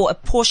for a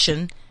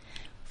portion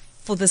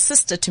for the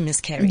sister to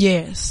miscarry.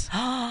 Yes.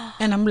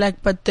 And I'm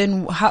like, but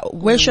then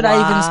where should I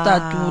even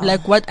start?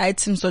 Like, what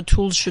items or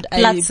tools should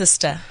Blood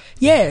sister.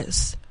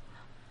 Yes.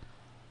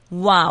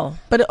 Wow.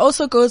 But it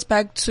also goes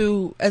back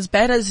to, as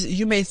bad as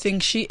you may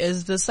think she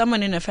is, there's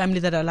someone in her family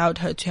that allowed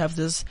her to have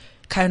this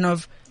kind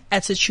of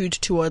attitude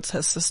towards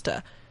her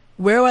sister.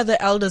 Where were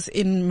the elders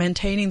in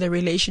maintaining the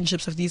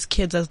relationships of these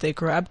kids as they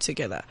grow up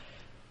together?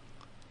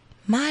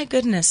 My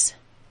goodness.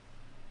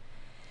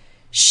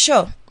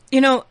 Sure.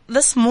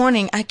 This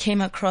morning I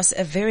came across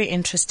a very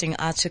interesting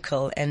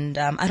article, and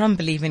I don't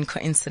believe in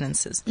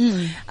coincidences.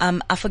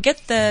 I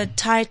forget the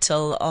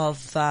title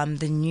of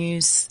the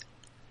news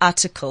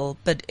article,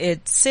 but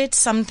it said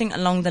something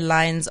along the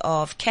lines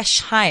of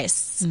cash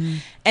heists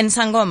and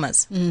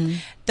sangomas.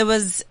 There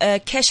was a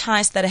cash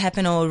heist that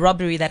happened, or a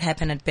robbery that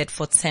happened at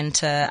Bedford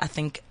Center, I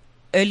think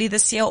early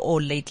this year or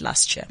late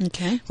last year,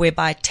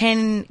 whereby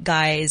 10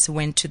 guys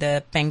went to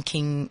the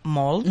banking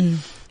mall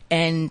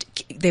and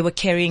they were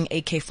carrying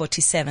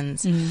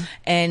AK-47s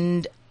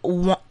and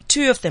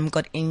two of them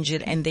got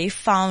injured, and they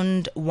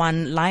found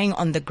one lying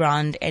on the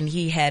ground and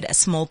he had a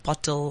small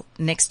bottle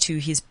next to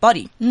his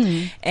body.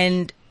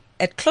 And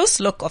at close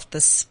look of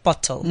this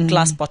bottle,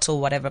 glass bottle,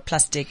 whatever,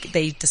 plastic,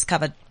 they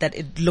discovered that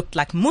it looked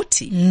like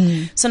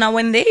muti. So now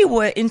when they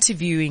were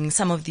interviewing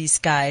some of these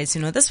guys,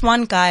 this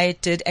one guy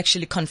did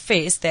actually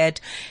confess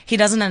that he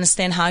doesn't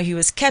understand how he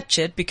was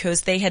captured,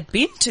 because they had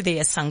been to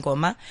their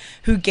sangoma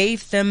who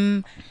gave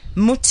them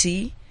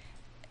muti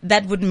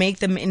that would make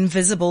them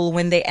invisible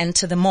when they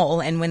enter the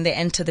mall and when they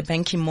enter the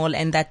banking mall,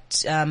 and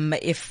that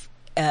if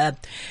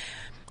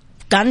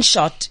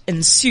gunshot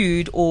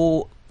ensued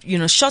or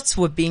shots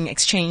were being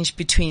exchanged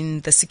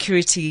between the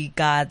security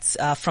guards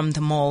from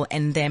the mall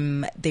and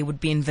them, they would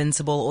be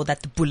invincible, or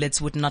that the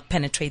bullets would not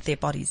penetrate their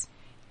bodies.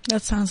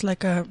 That sounds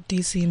like a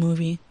DC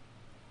movie.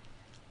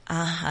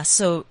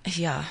 So,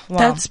 yeah. Wow.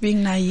 That's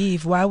being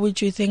naive. Why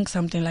would you think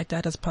something like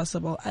that is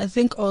possible? I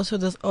think also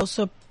there's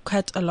also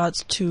quite a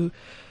lot to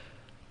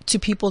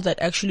people that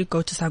actually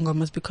go to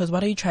sangomas, because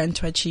what are you trying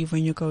to achieve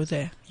when you go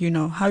there?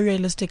 How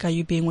realistic are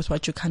you being with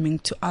what you're coming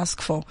to ask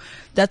for?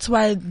 That's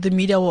why the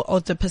media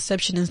or the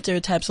perception and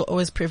stereotypes will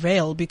always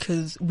prevail,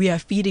 because we are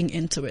feeding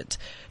into it.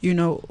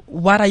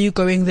 What are you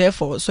going there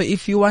for? So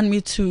if you want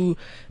me to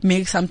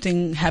make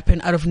something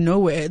happen out of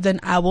nowhere,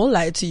 then I will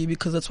lie to you,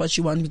 because that's what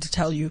you want me to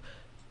tell you.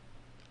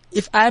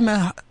 If I'm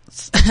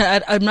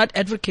not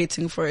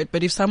advocating for it,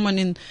 but if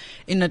someone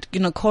in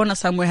a corner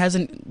somewhere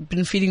hasn't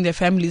been feeding their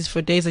families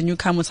for days and you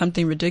come with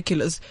something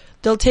ridiculous,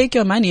 they'll take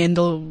your money and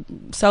they'll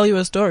sell you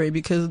a story,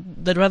 because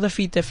they'd rather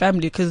feed their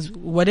family, because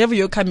whatever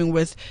you're coming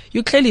with,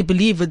 you clearly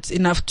believe it's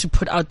enough to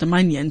put out the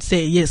money and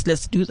say, yes,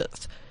 let's do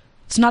this.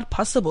 It's not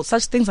possible.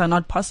 Such things are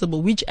not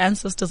possible. Which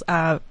ancestors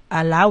are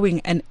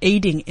allowing and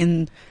aiding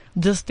in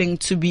this thing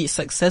to be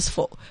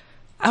successful?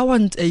 I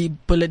want a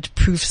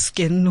bulletproof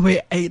skin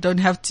where I don't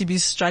have to be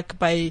struck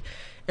by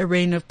a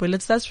rain of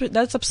bullets.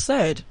 That's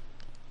absurd.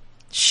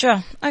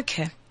 Sure.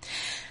 Okay.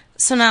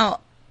 So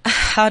now,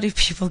 how do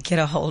people get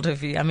a hold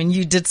of you? I mean,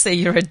 you did say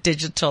you're a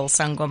digital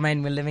sangoma,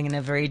 and we're living in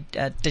a very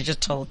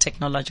digital,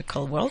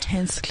 technological world.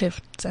 Hence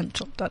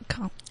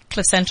cliffcentral.com.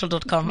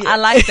 cliffcentral.com. Yeah. I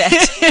like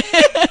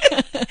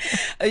that.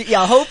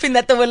 Yeah, hoping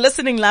that they were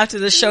listening live to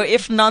the show.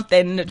 If not,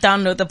 then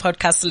download the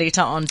podcast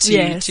later on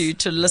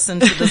to listen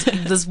to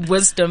this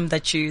wisdom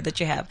that you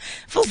have.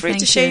 Feel free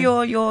to share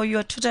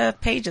your Twitter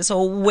pages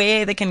or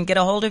where they can get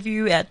a hold of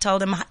you. Tell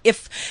them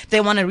if they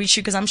want to reach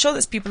you, because I'm sure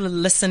there's people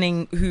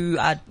listening who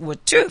were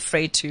too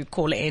afraid to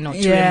call in or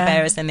too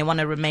embarrassed, and they want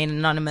to remain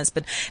anonymous,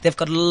 but they've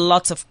got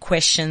lots of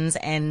questions,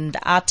 and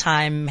our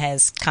time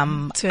has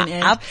come to an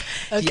end. Up.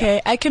 Okay,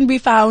 I can be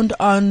found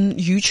on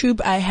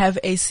YouTube. I have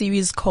a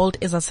series called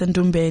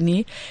Ezasendumbeni,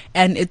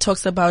 and it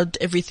talks about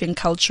everything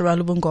cultural,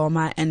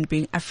 Ubungoma, and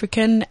being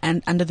African,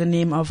 and under the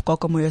name of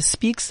Gogo Moyo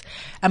Speaks.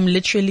 I'm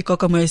literally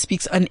Gogo Moyo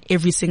Speaks on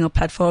every single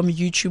platform,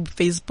 YouTube,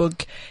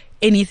 Facebook,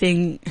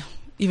 anything,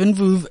 even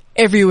Voov,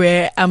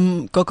 everywhere.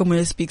 Gogo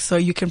Moyo Speaks, so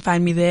you can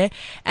find me there.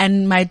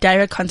 And my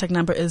direct contact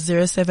number is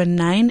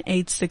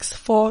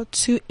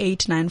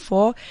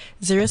 079-864-2894,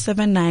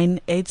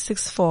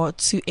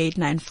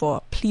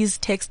 079-864-2894. Please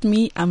text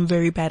me. I'm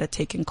very bad at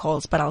taking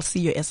calls, but I'll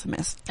see your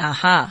SMS.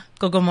 Aha.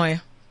 Gogo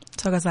Moyo.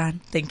 Togazan.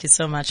 Thank you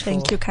so much.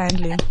 Thank you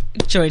kindly.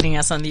 Joining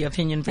us on the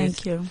Opinion Booth.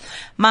 Thank you.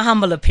 My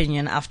humble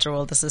opinion, after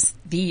all, this is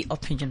the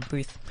Opinion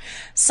Booth.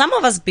 Some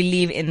of us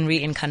believe in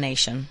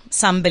reincarnation.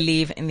 Some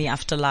believe in the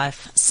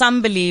afterlife.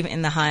 Some believe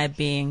in the higher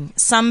being.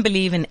 Some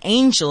believe in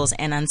angels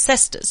and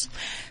ancestors.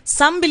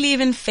 Some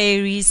believe in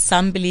fairies.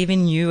 Some believe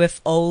in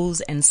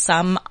UFOs, and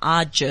some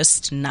are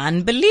just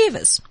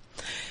non-believers.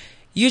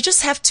 You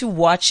just have to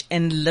watch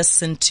and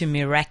listen to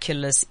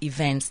miraculous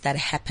events that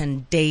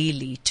happen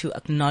daily to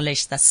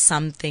acknowledge that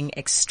something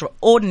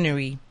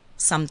extraordinary,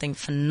 something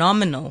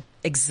phenomenal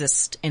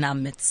exists in our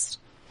midst.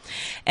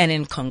 And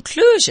in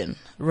conclusion,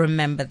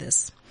 remember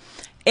this.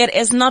 It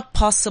is not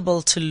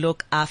possible to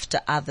look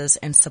after others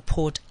and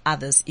support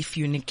others if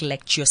you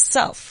neglect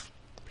yourself.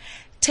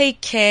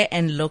 Take care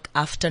and look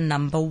after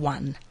number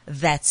one.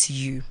 That's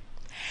you.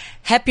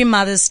 Happy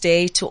Mother's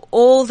Day to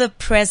all the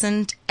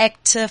present,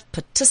 active,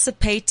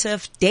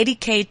 participative,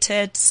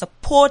 dedicated,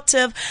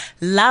 supportive,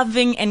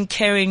 loving and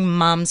caring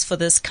moms for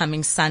this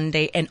coming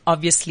Sunday, and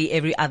obviously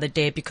every other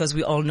day, because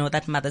we all know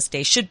that Mother's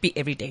Day should be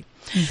every day.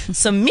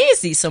 So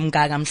Mizi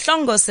Somgaga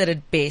Mhlongo said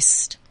it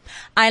best.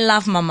 I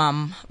love my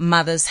mom.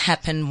 Mothers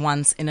happen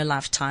once in a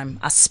lifetime.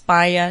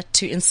 Aspire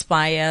to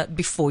inspire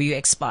before you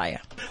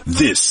expire.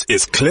 This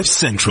is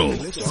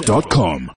cliffcentral.com.